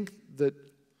I think that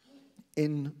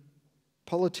in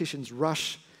politicians'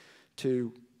 rush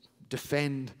to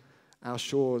defend our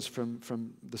shores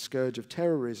from the scourge of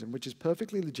terrorism, which is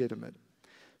perfectly legitimate,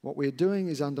 what we're doing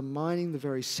is undermining the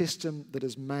very system that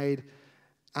has made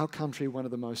our country one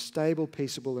of the most stable,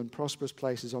 peaceable, and prosperous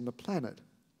places on the planet.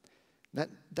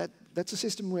 That's a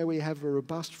system where we have a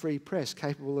robust free press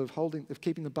capable of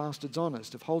keeping the bastards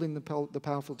honest, of holding the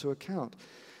powerful to account.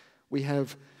 We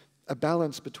have a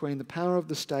balance between the power of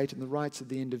the state and the rights of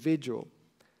the individual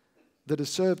that has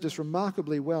served us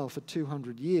remarkably well for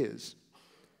 200 years.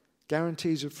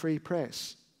 Guarantees of free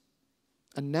press.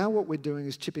 And now what we're doing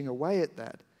is chipping away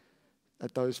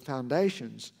at those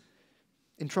foundations,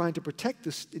 in trying to protect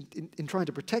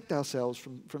ourselves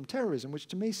from terrorism, which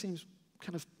to me seems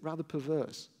kind of rather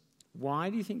perverse. Why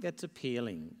do you think that's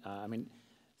appealing?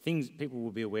 People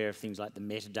will be aware of things like the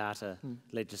metadata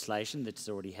legislation that's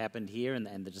already happened here,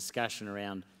 and the discussion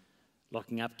around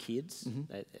locking up kids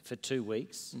for 2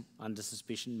 weeks under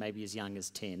suspicion, maybe as young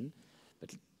as 10.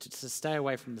 But to stay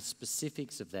away from the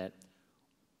specifics of that,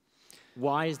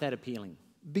 why is that appealing?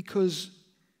 Because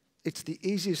it's the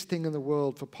easiest thing in the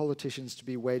world for politicians to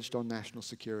be wedged on national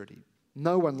security.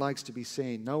 No one likes to be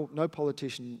seen. No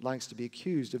politician likes to be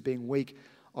accused of being weak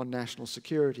on national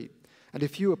security. And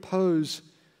if you oppose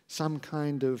some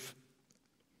kind of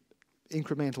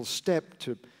incremental step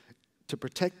to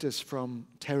protect us from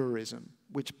terrorism,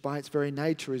 which by its very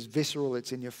nature is visceral,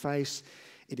 it's in your face,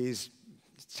 it's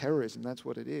terrorism, that's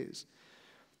what it is.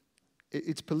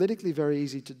 It's politically very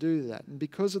easy to do that. And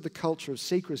because of the culture of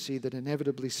secrecy that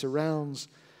inevitably surrounds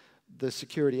the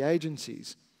security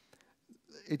agencies,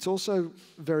 it's also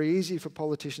very easy for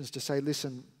politicians to say,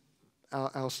 listen,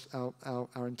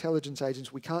 our intelligence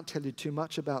agents, we can't tell you too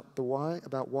much about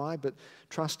why, but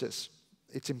trust us,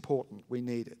 it's important, we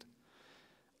need it.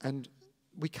 And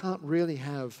we can't really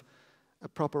have a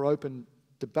proper open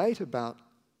debate about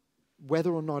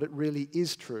whether or not it really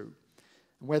is true,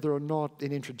 and whether or not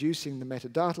in introducing the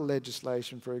metadata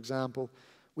legislation, for example,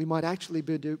 we might actually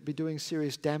be doing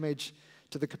serious damage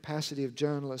to the capacity of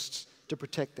journalists to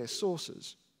protect their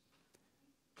sources.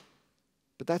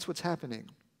 But that's what's happening.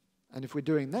 And if we're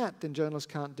doing that, then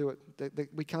journalists can't do it.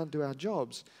 We can't do our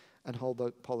jobs and hold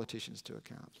the politicians to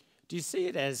account. Do you see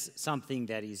it as something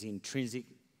that is intrinsic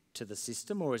to the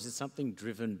system, or is it something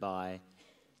driven by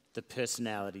the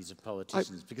personalities of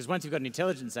politicians? Because once you've got an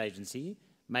intelligence agency,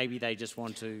 maybe they just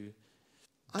want to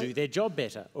do their job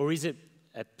better. Or is it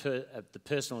the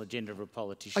personal agenda of a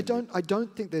politician? I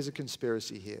don't think there's a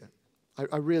conspiracy here.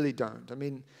 I really don't. I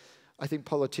mean, I think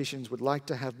politicians would like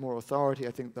to have more authority.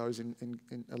 I think those in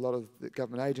a lot of the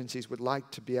government agencies would like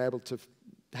to be able to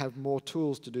have more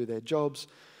tools to do their jobs.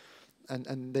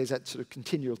 And there's that sort of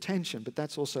continual tension, but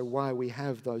that's also why we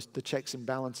have the checks and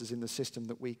balances in the system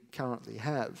that we currently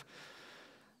have.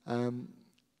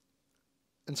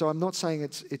 And so I'm not saying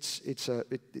it's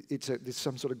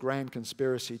some sort of grand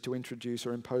conspiracy to introduce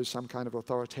or impose some kind of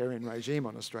authoritarian regime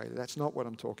on Australia. That's not what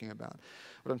I'm talking about.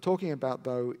 What I'm talking about,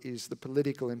 though, is the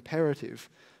political imperative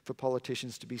for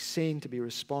politicians to be seen to be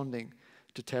responding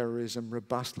to terrorism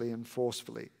robustly and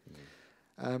forcefully.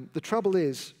 The trouble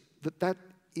is that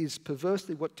is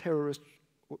perversely what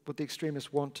the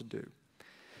extremists want to do.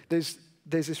 There's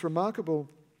this remarkable,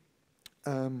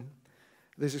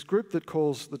 there's this group that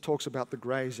talks about the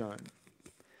grey zone.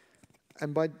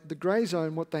 And by the grey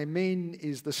zone, what they mean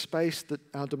is the space that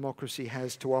our democracy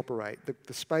has to operate,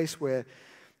 the space where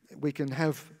we can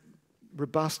have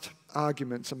robust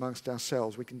arguments amongst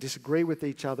ourselves. We can disagree with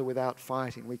each other without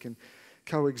fighting. We can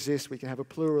coexist. We can have a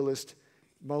pluralist,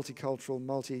 multicultural,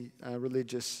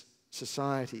 multi-religious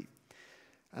society.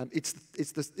 It's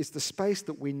the space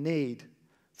that we need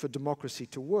for democracy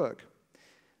to work.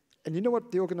 And you know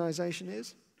what the organisation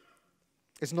is?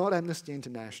 It's not Amnesty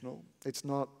International. It's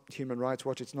not Human Rights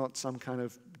Watch. It's not some kind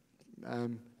of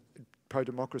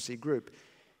pro-democracy group.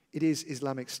 It is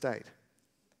Islamic State.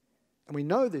 And we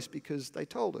know this because they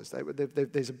told us.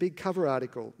 There's a big cover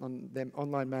article on their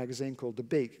online magazine called The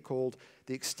Beak, called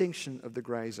The Extinction of the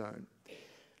Grey Zone.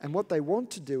 And what they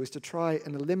want to do is to try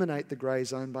and eliminate the grey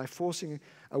zone by forcing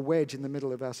a wedge in the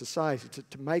middle of our society,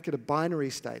 to make it a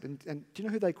binary state. And do you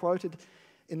know who they quoted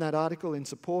in that article in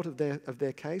support of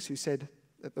their case, who said,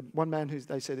 the one man who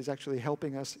they said is actually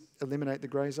helping us eliminate the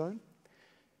grey zone?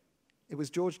 It was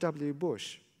George W.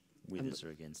 Bush. With us or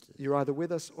against us? You're either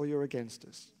with us or you're against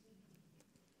us.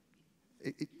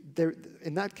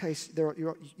 In that case,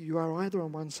 you are either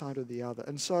on one side or the other.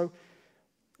 And so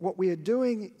what we are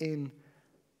doing in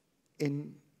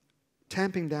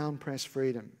tamping down press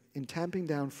freedom, in tamping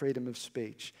down freedom of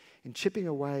speech, in chipping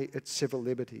away at civil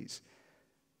liberties,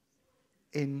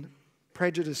 in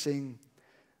prejudicing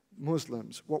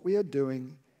Muslims, what we are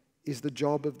doing is the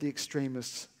job of the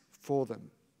extremists for them.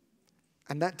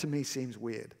 And that to me seems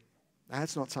weird.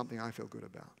 That's not something I feel good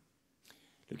about.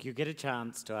 Look, you'll get a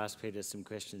chance to ask Peter some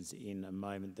questions in a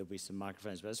moment. There'll be some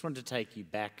microphones. But I just wanted to take you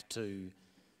back to,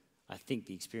 I think,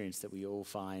 the experience that we all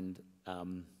find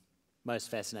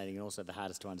most fascinating and also the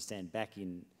hardest to understand. Back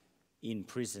in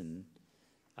prison,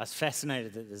 I was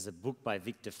fascinated that there's a book by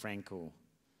Viktor Frankl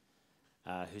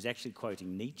who's actually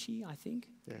quoting Nietzsche, I think.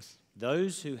 Yes.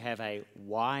 Those who have a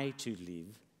why to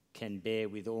live can bear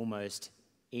with almost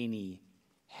any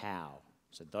how.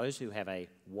 So those who have a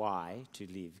why to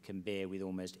live can bear with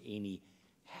almost any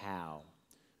how.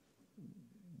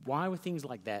 Why were things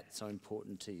like that so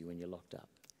important to you when you're locked up?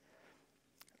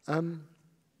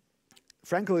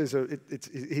 Frankl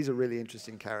he's a really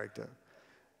interesting character.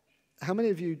 How many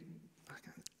of you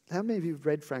have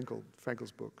read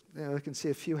Frankl's book? I can see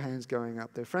a few hands going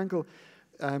up there. Frankl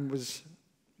was,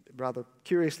 rather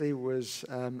curiously,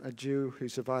 a Jew who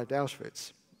survived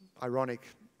Auschwitz. Ironic,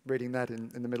 reading that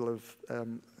in the middle of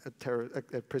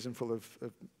a prison full of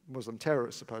Muslim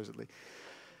terrorists, supposedly.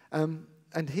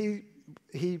 And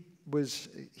he was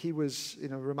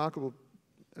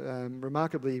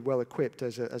remarkably well equipped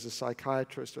as a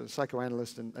psychiatrist or a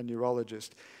psychoanalyst and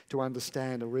neurologist to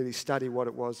understand or really study what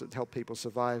it was that helped people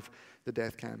survive the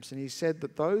death camps. And he said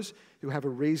that those who have a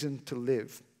reason to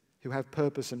live, who have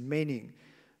purpose and meaning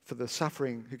for the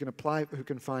suffering, who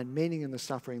can find meaning in the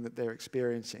suffering that they're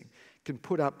experiencing, can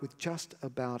put up with just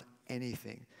about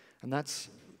anything. And that's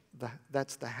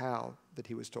the how that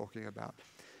he was talking about.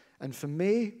 And for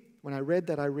me, when I read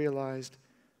that, I realized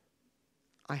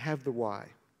I have the why.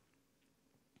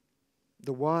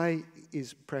 The why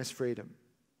is press freedom.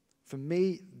 For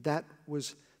me, that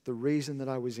was the reason that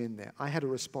I was in there. I had a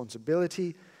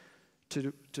responsibility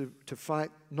to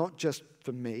fight not just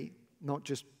for me, not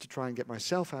just to try and get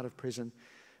myself out of prison,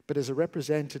 but as a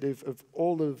representative of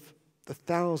all of the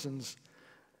thousands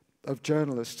of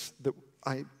journalists that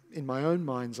in my own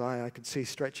mind's eye, I could see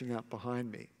stretching out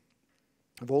behind me,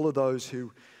 of all of those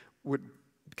who would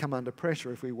come under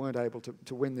pressure if we weren't able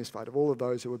to win this fight, of all of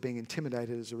those who were being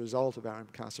intimidated as a result of our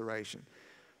incarceration.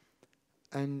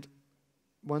 And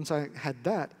once I had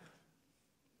that,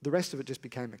 the rest of it just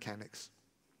became mechanics.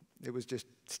 It was just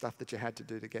stuff that you had to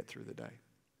do to get through the day.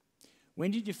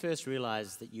 When did you first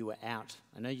realise that you were out?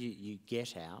 I know you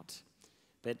get out,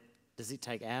 but does it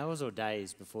take hours or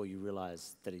days before you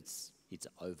realise that it's it's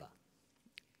over?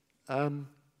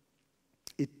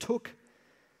 It took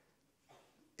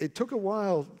a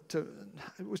while to.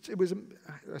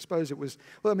 I suppose it was.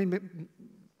 Well, I mean,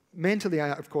 mentally,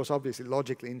 of course, obviously,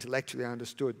 logically, intellectually, I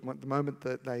understood. The moment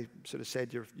that they sort of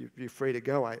said you're free to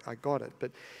go, I got it.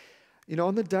 But you know,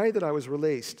 on the day that I was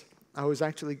released, I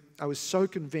was so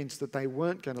convinced that they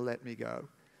weren't going to let me go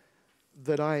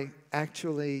that I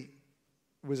actually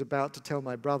was about to tell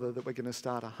my brother that we're going to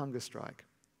start a hunger strike.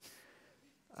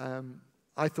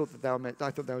 I thought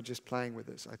that they were just playing with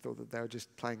us. I thought that they were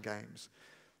just playing games.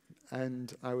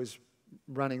 And I was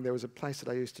running. There was a place that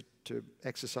I used to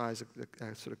exercise,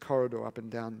 a sort of corridor up and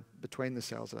down between the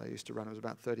cells that I used to run. It was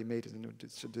about 30 meters, and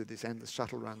to do these endless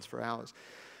shuttle runs for hours.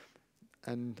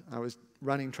 And I was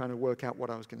running, trying to work out what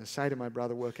I was going to say to my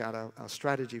brother, work out our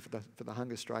strategy for the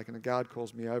hunger strike. And a guard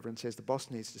calls me over and says, "The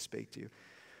boss needs to speak to you."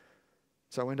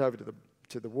 So I went over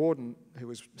to the warden, who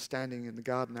was standing in the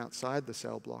garden outside the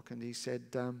cell block, and he said,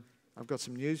 "I've got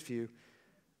some news for you.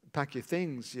 Pack your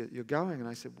things, you're going." And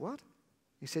I said, "What?"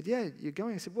 He said, "Yeah, you're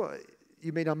going." I said, "What?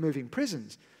 You mean I'm moving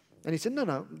prisons?" And he said,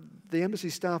 "No, the embassy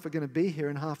staff are going to be here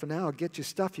in half an hour. Get your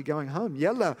stuff, you're going home.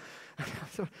 Yalla." I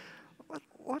thought,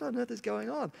 what on earth is going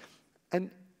on?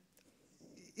 And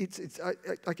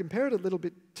I compare it a little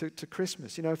bit to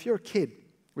Christmas. You know, if you're a kid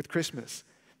with Christmas,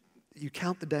 you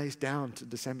count the days down to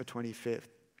December 25th.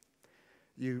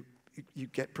 You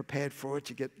get prepared for it.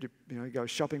 You go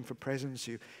shopping for presents.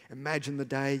 You imagine the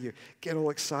day. You get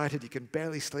all excited. You can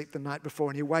barely sleep the night before,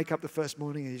 and you wake up the first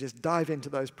morning and you just dive into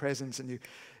those presents, and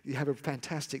you have a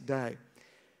fantastic day.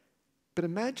 But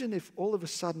imagine if all of a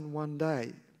sudden one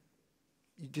day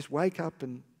you just wake up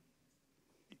and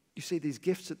you see these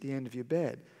gifts at the end of your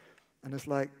bed, and it's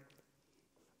like,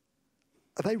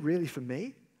 are they really for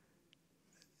me?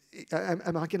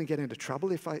 Am I going to get into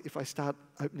trouble if I start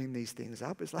opening these things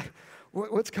up? It's like,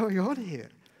 what's going on here?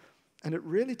 And it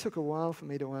really took a while for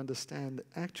me to understand that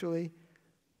actually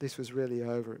this was really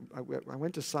over. I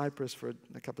went to Cyprus for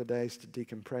a couple of days to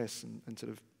decompress and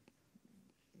sort of,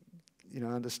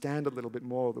 understand a little bit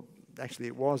more that actually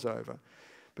it was over.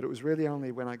 But it was really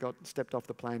only when I stepped off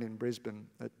the plane in Brisbane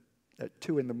at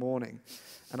 2 in the morning,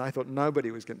 and I thought no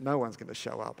one's going to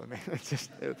show up. I mean,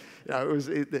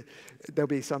 there'll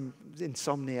be some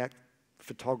insomniac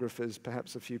photographers,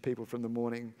 perhaps a few people from the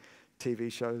morning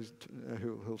TV shows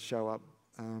who'll show up,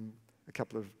 a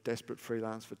couple of desperate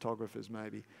freelance photographers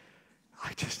maybe.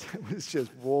 It was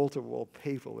just wall-to-wall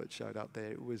people that showed up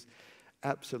there. It was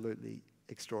absolutely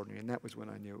extraordinary, and that was when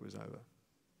I knew it was over.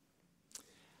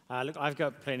 Look, I've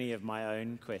got plenty of my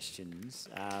own questions.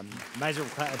 May as well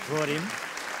brought in.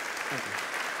 Thank you.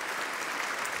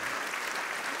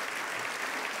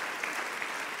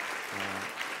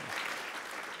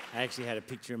 I actually had a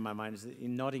picture in my mind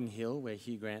in Notting Hill where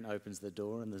Hugh Grant opens the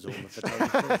door and there's all the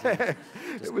photographers.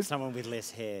 It was someone with less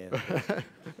hair,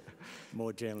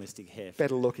 more journalistic hair.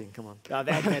 Better looking, come on. Oh,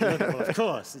 better looking, well, of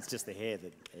course. It's just the hair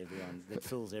that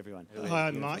fools everyone. Hi,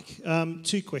 I'm Mike.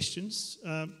 2 questions.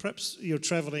 Perhaps you're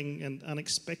travelling and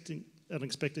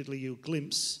unexpectedly you'll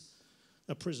glimpse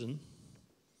a prison.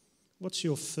 What's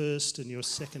your first and your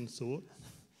second thought?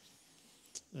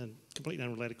 And completely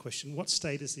unrelated question, what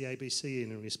state is the ABC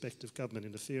in respect of government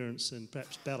interference and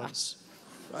perhaps balance?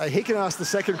 He can ask the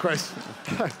second question.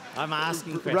 I'm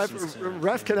asking questions.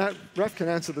 Raf can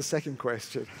answer the second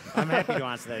question. I'm happy to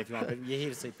answer that if you want, but you're here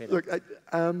to see Peter. Look,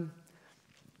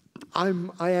 I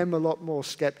am a lot more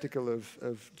sceptical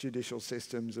of judicial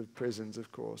systems, of prisons,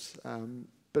 of course.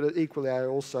 But equally, I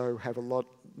also have a lot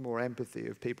more empathy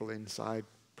of people inside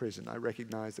prison. I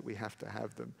recognise that we have to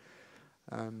have them.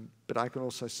 But I can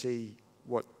also see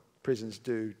what prisons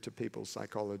do to people's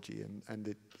psychology, and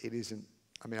it isn't.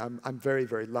 I mean, I'm very,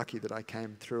 very lucky that I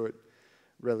came through it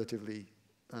relatively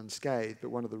unscathed. But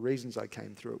one of the reasons I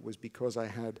came through it was because I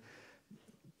had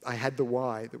the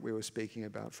why that we were speaking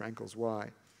about, Frankel's why,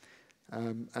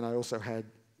 and I also had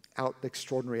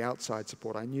extraordinary outside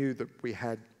support. I knew that we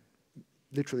had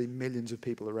literally millions of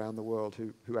people around the world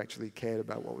who actually cared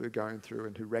about what we were going through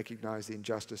and who recognised the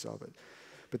injustice of it.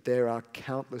 But there are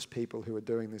countless people who are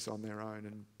doing this on their own,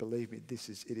 and believe me,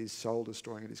 it is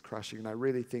soul-destroying, it is crushing, and I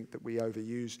really think that we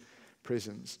overuse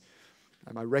prisons.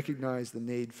 I recognise the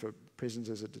need for prisons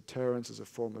as a deterrence, as a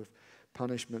form of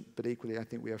punishment, but equally I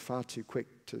think we are far too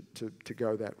quick to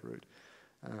go that route.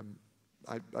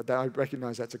 I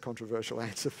recognise that's a controversial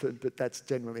answer, but that's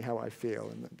generally how I feel,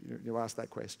 and you asked that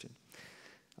question.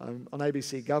 On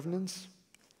ABC governance,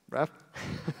 Raf?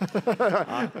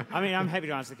 I'm happy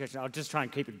to answer the question. I'll just try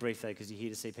and keep it brief, though, because you're here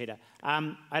to see Peter.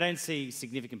 I don't see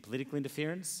significant political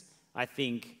interference. I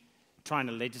think trying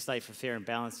to legislate for fair and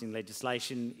balancing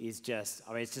legislation is just,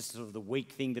 I mean, it's just sort of the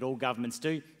weak thing that all governments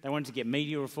do. They wanted to get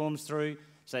media reforms through,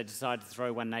 so they decided to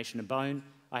throw One Nation a bone.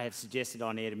 I have suggested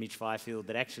on air to Mitch Fifield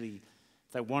that actually,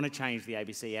 if they want to change the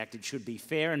ABC Act, it should be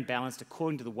fair and balanced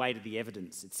according to the weight of the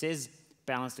evidence. It says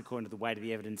balanced according to the weight of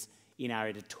the evidence in our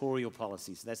editorial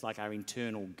policy. So that's like our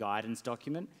internal guidance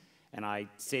document. And I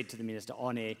said to the Minister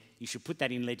on air, you should put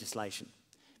that in legislation.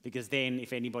 Because then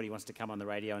if anybody wants to come on the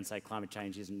radio and say climate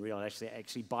change isn't real,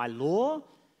 actually by law,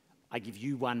 I give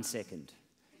you 1 second.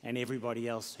 And everybody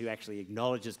else who actually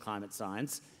acknowledges climate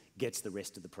science gets the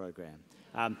rest of the program.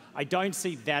 I don't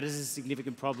see that as a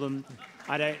significant problem.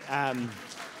 I don't.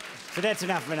 So that's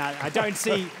enough of an argument.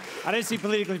 I don't see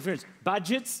political interference.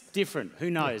 Budgets, different. Who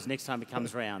knows? Next time it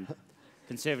comes around.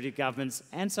 Conservative governments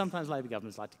and sometimes Labor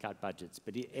governments like to cut budgets,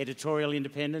 but editorial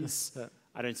independence,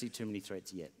 I don't see too many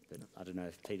threats yet. But I don't know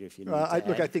if Peter, if you need to add.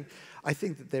 Look, I think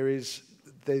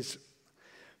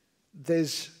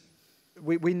that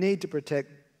we need to protect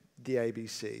the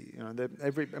ABC. You know,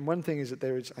 and one thing is that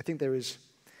I think there is.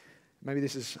 Maybe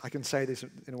I can say this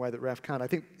in a way that Raf can't. I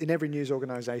think in every news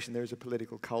organisation there is a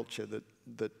political culture that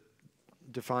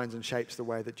defines and shapes the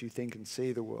way that you think and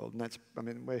see the world. And that's, I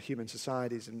mean, we're human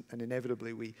societies, and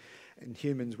inevitably in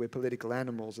humans, we're political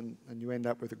animals, and you end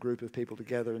up with a group of people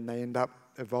together and they end up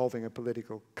evolving a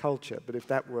political culture. But if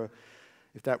that were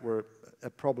a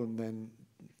problem, then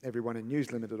everyone in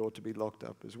News Limited ought to be locked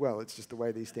up as well. It's just the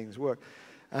way these things work.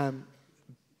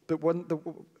 But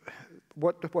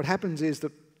what happens is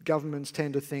that governments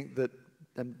tend to think that,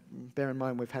 and bear in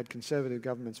mind we've had conservative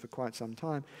governments for quite some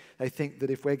time, they think that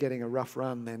if we're getting a rough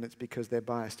run then it's because they're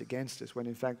biased against us, when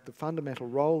in fact the fundamental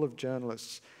role of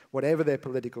journalists, whatever their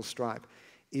political stripe,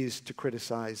 is to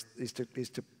criticise, is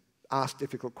to ask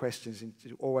difficult questions and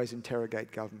to always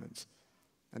interrogate governments.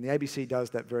 And the ABC does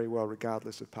that very well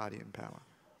regardless of party and power.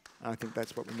 And I think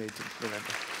that's what we need to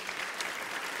remember.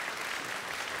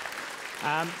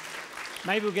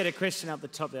 Maybe we'll get a question up the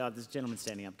top there. There's a gentleman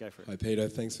standing up. Go for it. Hi, Peter.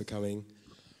 Thanks for coming.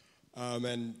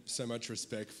 And so much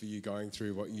respect for you going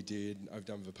through what you did. I've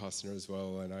done Vipassana as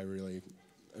well, and I really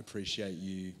appreciate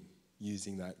you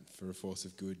using that for a force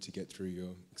of good to get through your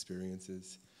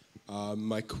experiences.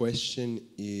 My question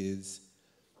is,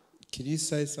 can you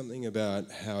say something about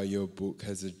how your book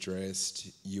has addressed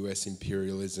US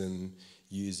imperialism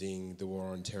using the war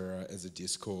on terror as a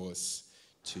discourse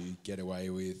to get away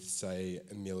with, say,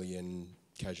 1 million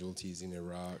casualties in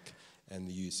Iraq and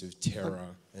the use of terror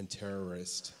and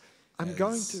terrorist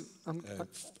as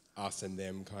us and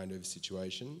them kind of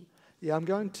situation? Yeah, I'm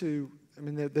going to. I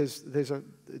mean,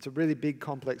 it's a really big,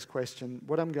 complex question.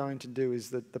 What I'm going to do is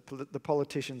that the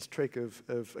politician's trick of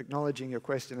acknowledging your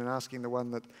question and asking the one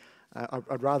that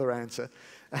I'd rather answer,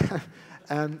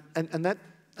 and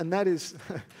that is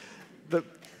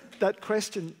that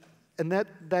question. And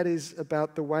that is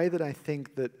about the way that I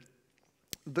think that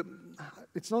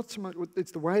it's not so much,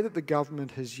 it's the way that the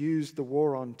government has used the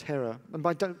war on terror. And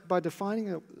by defining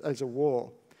it as a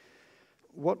war,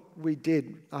 what we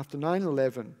did after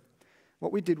 9/11,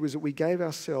 what we did was that we gave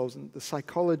ourselves the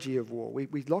psychology of war.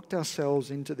 We locked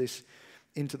ourselves into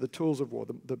the tools of war.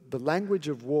 The language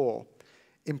of war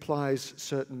implies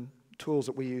certain tools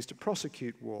that we use to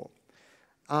prosecute war.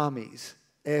 Armies,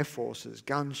 air forces,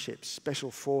 gunships,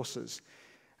 special forces,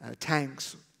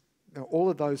 tanks, all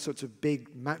of those sorts of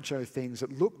big macho things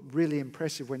that look really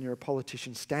impressive when you're a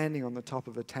politician standing on the top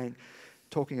of a tank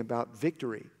talking about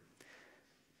victory.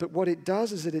 But what it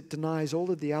does is that it denies all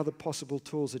of the other possible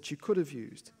tools that you could have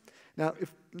used. Now,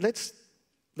 let's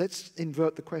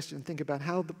invert the question and think about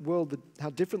how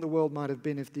different the world might have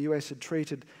been if the US had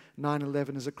treated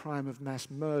 9/11 as a crime of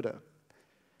mass murder.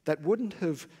 That wouldn't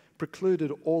have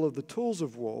precluded all of the tools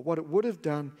of war. What it would have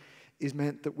done is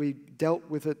meant that we dealt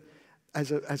with it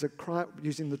as a crime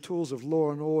using the tools of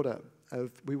law and order.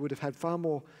 We would have had far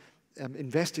more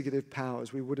investigative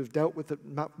powers. We would have dealt with it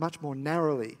much more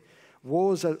narrowly.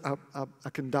 Wars are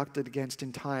conducted against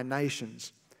entire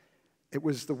nations. It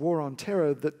was the war on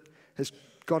terror that has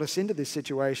got us into this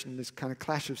situation, this kind of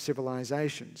clash of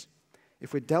civilizations.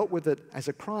 If we dealt with it as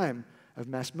a crime of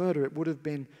mass murder, it would have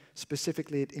been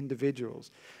specifically at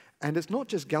individuals. And it's not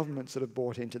just governments that have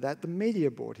bought into that, the media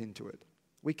bought into it.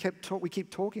 We keep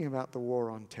talking about the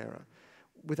war on terror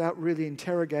without really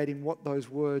interrogating what those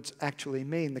words actually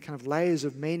mean, the kind of layers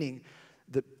of meaning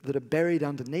that are buried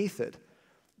underneath it,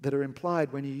 that are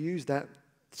implied when you use that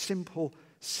simple,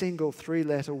 single,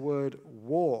 3-letter word,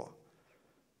 war.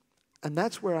 And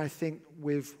that's where I think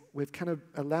we've kind of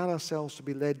allowed ourselves to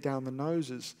be led down the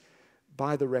noses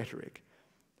by the rhetoric.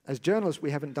 As journalists,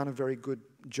 we haven't done a very good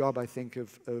job, I think,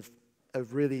 of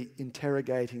really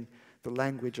interrogating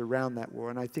language around that war.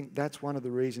 And I think that's one of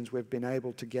the reasons we've been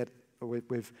able to get, or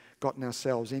we've gotten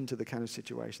ourselves into the kind of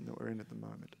situation that we're in at the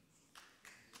moment.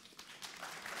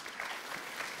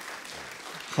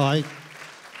 Hi,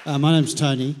 my name's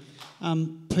Tony.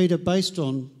 Peter, based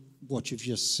on what you've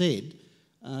just said,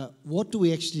 what do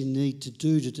we actually need to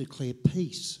do to declare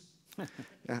peace?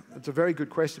 Yeah, it's a very good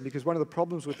question, because one of the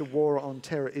problems with the war on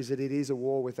terror is that it is a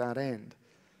war without end.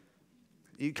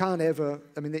 You can't ever,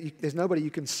 I mean, there's nobody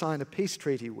you can sign a peace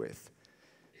treaty with.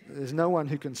 There's no one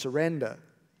who can surrender.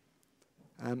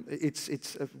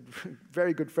 It's a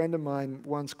very good friend of mine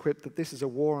once quipped that this is a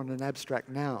war on an abstract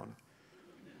noun.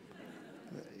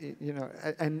 You know,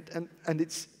 and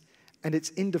its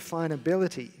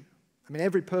indefinability. I mean,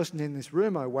 every person in this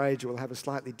room, I wager, will have a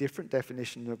slightly different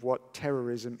definition of what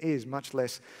terrorism is, much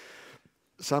less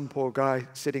some poor guy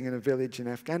sitting in a village in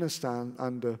Afghanistan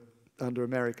under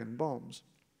American bombs.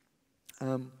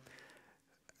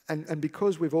 And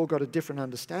because we've all got a different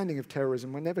understanding of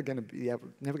terrorism, we're never going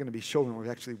to be sure when we've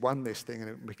actually won this thing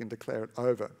and we can declare it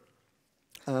over.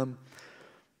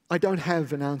 I don't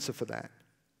have an answer for that.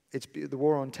 The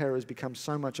war on terror has become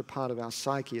so much a part of our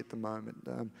psyche at the moment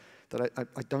that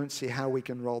I don't see how we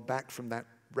can roll back from that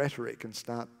rhetoric and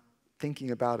start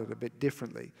thinking about it a bit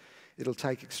differently. It'll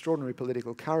take extraordinary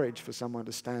political courage for someone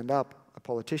to stand up, a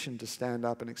politician to stand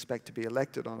up and expect to be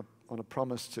elected on a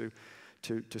promise to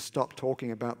stop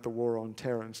talking about the war on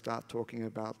terror and start talking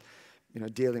about, you know,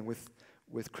 dealing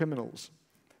with criminals.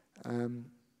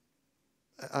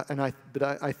 But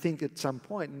I think at some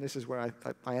point, and this is where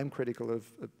I am critical of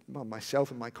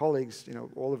myself and my colleagues, you know,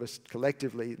 all of us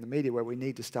collectively in the media, where we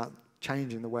need to start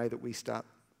changing the way that we start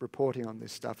reporting on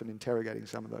this stuff and interrogating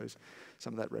some of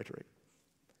that rhetoric.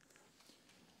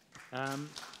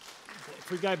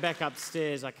 If we go back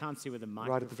upstairs, I can't see where the mic is.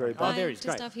 Right at the very bottom. Oh, there he is.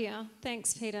 Just Great. up here.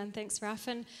 Thanks, Peter, and thanks, Raf.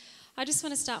 And I just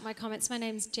want to start my comments. My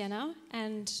name's Jenna,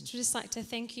 and just like to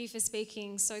thank you for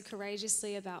speaking so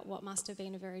courageously about what must have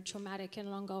been a very traumatic and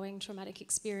ongoing traumatic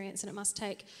experience, and it must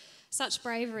take such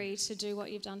bravery to do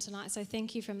what you've done tonight. So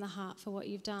thank you from the heart for what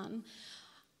you've done.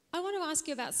 I want to ask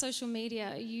you about social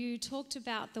media. You talked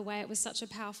about the way it was such a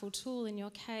powerful tool in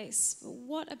your case.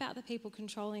 What about the people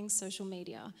controlling social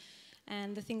media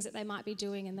and the things that they might be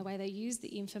doing and the way they use the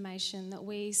information that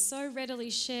we so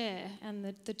readily share, and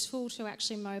the tool to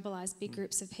actually mobilise big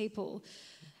groups of people,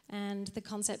 and the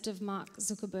concept of Mark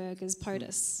Zuckerberg as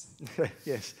POTUS?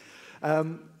 Yes.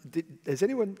 Has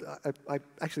anyone... I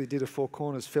actually did a Four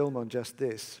Corners film on just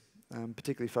this,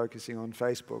 particularly focusing on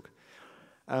Facebook.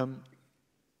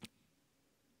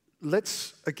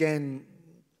 Let's, again...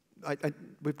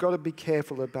 we've got to be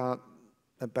careful about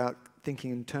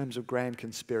thinking in terms of grand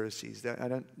conspiracies. I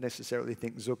don't necessarily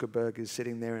think Zuckerberg is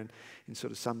sitting there in sort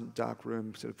of some dark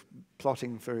room sort of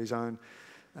plotting for his own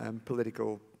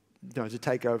political, you know, to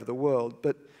take over the world.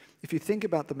 But if you think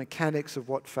about the mechanics of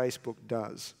what Facebook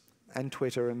does, and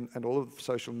Twitter and all of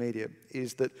social media,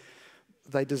 is that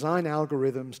they design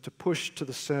algorithms to push to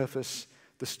the surface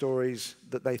the stories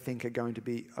that they think are going to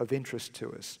be of interest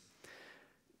to us.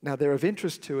 Now, they're of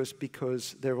interest to us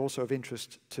because they're also of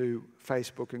interest to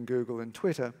Facebook and Google and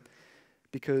Twitter,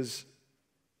 because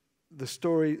the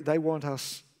story, they want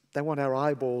our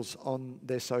eyeballs on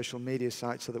their social media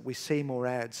sites so that we see more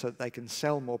ads, so that they can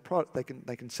sell more they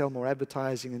can sell more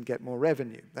advertising and get more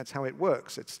revenue. That's how it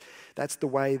works. That's the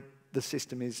way the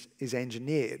system is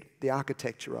engineered, the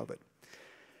architecture of it.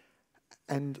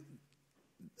 And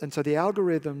so the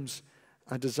algorithms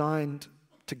are designed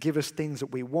to give us things that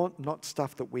we want, not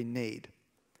stuff that we need.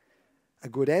 A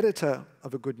good editor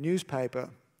of a good newspaper,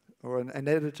 or an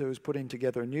editor who's putting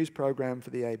together a news program for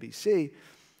the ABC,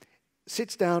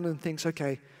 sits down and thinks,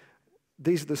 okay,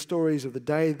 these are the stories of the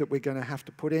day that we're going to have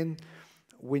to put in.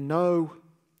 We know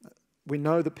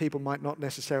that people might not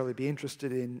necessarily be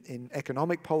interested in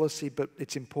economic policy, but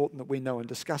it's important that we know and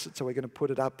discuss it, so we're going to put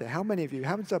it up there. How many of you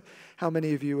have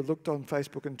looked on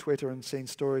Facebook and Twitter and seen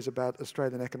stories about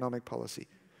Australian economic policy?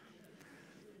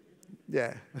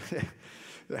 Yeah.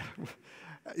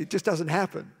 It just doesn't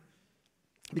happen,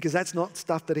 because that's not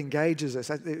stuff that engages us.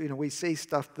 You know, we see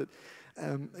stuff that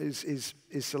is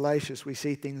salacious. We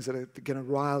see things that are going to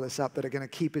rile us up, that are going to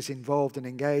keep us involved and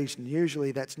engaged, and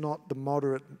usually that's not the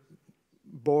moderate,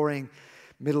 boring,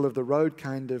 middle-of-the-road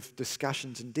kind of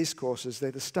discussions and discourses.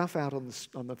 They're the stuff out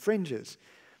on the fringes.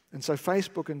 And so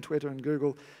Facebook and Twitter and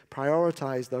Google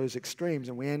prioritize those extremes,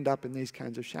 and we end up in these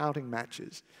kinds of shouting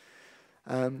matches.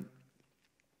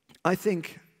 I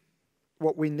think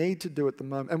what we need to do at the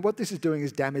moment, and what this is doing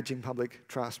is damaging public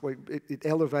trust. It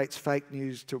elevates fake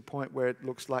news to a point where it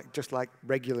looks like just like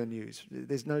regular news.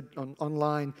 There's no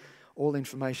online all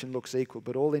information looks equal,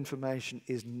 but all information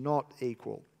is not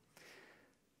equal.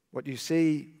 What you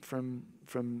see from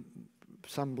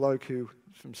some bloke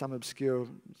from some obscure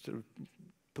sort of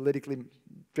politically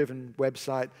driven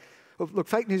website. Well, look,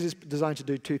 fake news is designed to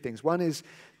do two things. One is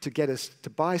to get us to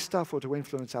buy stuff or to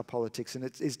influence our politics, and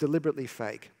it's deliberately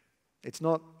fake. It's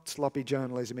not sloppy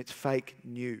journalism, it's fake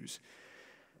news.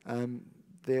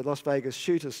 The Las Vegas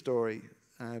shooter story,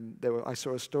 I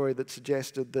saw a story that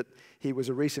suggested that he was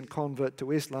a recent convert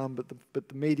to Islam, but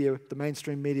the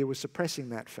mainstream media was suppressing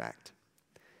that fact.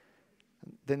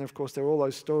 And then, of course, there are all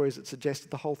those stories that suggested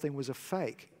the whole thing was a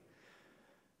fake.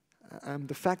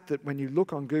 The fact that when you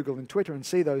look on Google and Twitter and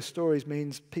see those stories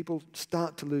means people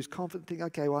start to lose confidence, think,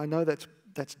 okay, well, I know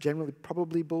that's generally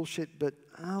probably bullshit, but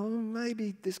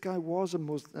maybe this guy was a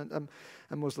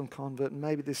Muslim convert, and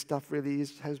maybe this stuff really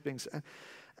has been.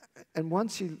 And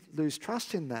once you lose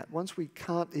trust in that, once we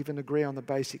can't even agree on the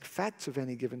basic facts of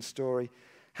any given story,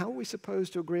 how are we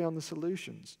supposed to agree on the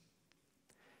solutions?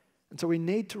 And so we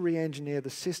need to re-engineer the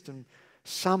system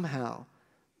somehow.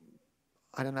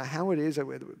 I don't know how it is,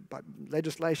 by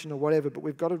legislation or whatever, but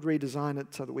we've got to redesign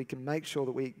it so that we can make sure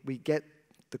that we get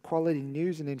the quality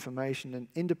news and information and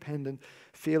independent,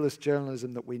 fearless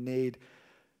journalism that we need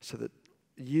so that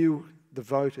you, the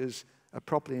voters, are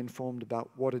properly informed about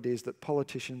what it is that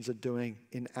politicians are doing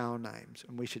in our names.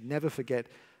 And we should never forget,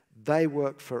 they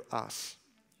work for us.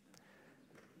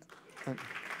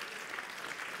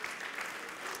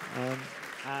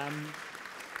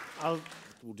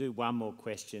 We'll do one more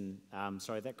question.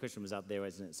 Sorry, that question was up there,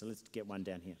 isn't it? So let's get one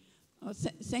down here. Oh,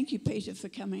 thank you, Peter, for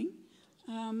coming.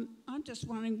 I'm just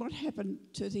wondering what happened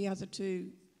to the other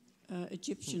two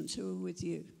Egyptians who were with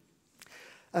you?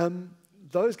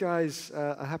 Those guys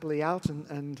are happily out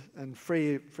and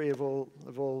free of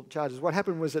all charges. What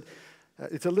happened was that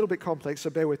it's a little bit complex,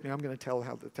 so bear with me. I'm going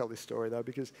to tell this story though,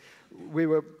 because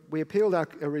we appealed our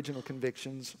original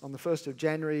convictions. On the 1st of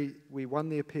January, we won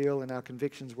the appeal, and our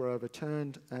convictions were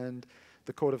overturned, and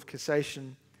the Court of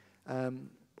Cassation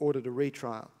ordered a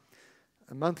retrial.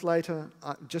 A month later,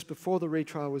 just before the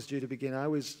retrial was due to begin, I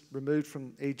was removed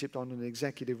from Egypt on an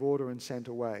executive order and sent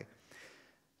away.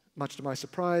 Much to my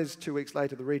surprise, 2 weeks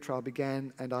later, the retrial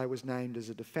began, and I was named as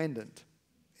a defendant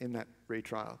in that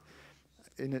retrial.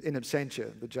 In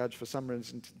absentia, the judge, for some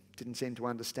reason, didn't seem to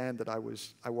understand that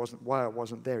why I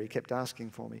wasn't there. He kept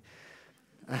asking for me.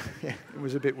 Yeah, it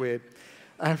was a bit weird.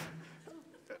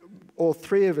 All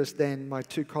three of us then, my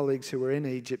 2 colleagues who were in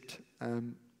Egypt,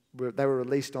 they were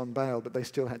released on bail, but they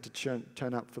still had to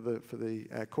turn up for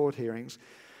the court hearings.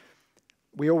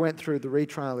 We all went through the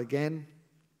retrial again,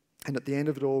 and at the end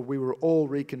of it all, we were all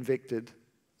reconvicted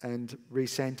and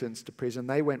resentenced to prison.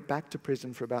 They went back to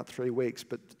prison for about 3 weeks,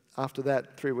 but after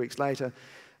that, 3 weeks later,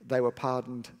 they were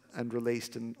pardoned and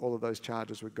released, and all of those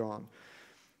charges were gone.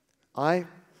 I'm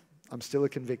still a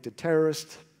convicted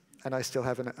terrorist, and I still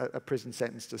have a prison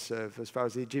sentence to serve. As far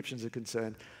as the Egyptians are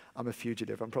concerned, I'm a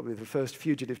fugitive. I'm probably the first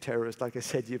fugitive terrorist, like I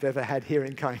said, you've ever had here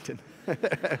in Kyneton.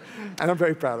 And I'm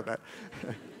very proud of that.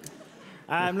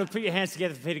 Look, put your hands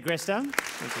together for Peter Greste.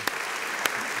 Thank you.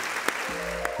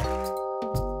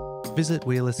 Visit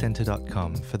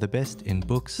wheelercentre.com for the best in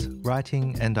books,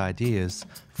 writing and ideas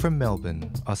from Melbourne,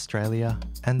 Australia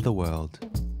and the world.